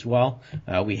iTunes as well.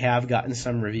 We have gotten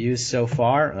some reviews so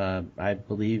far, I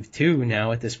believe 2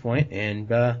 now at this point, and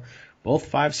both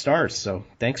 5 stars. So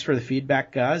thanks for the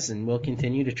feedback, guys, and we'll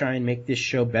continue to try and make this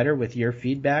show better with your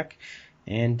feedback.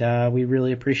 And we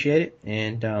really appreciate it,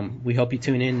 and we hope you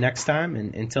tune in next time.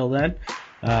 And until then,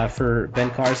 for Ben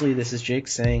Carsley, this is Jake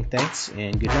saying thanks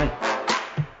and good night.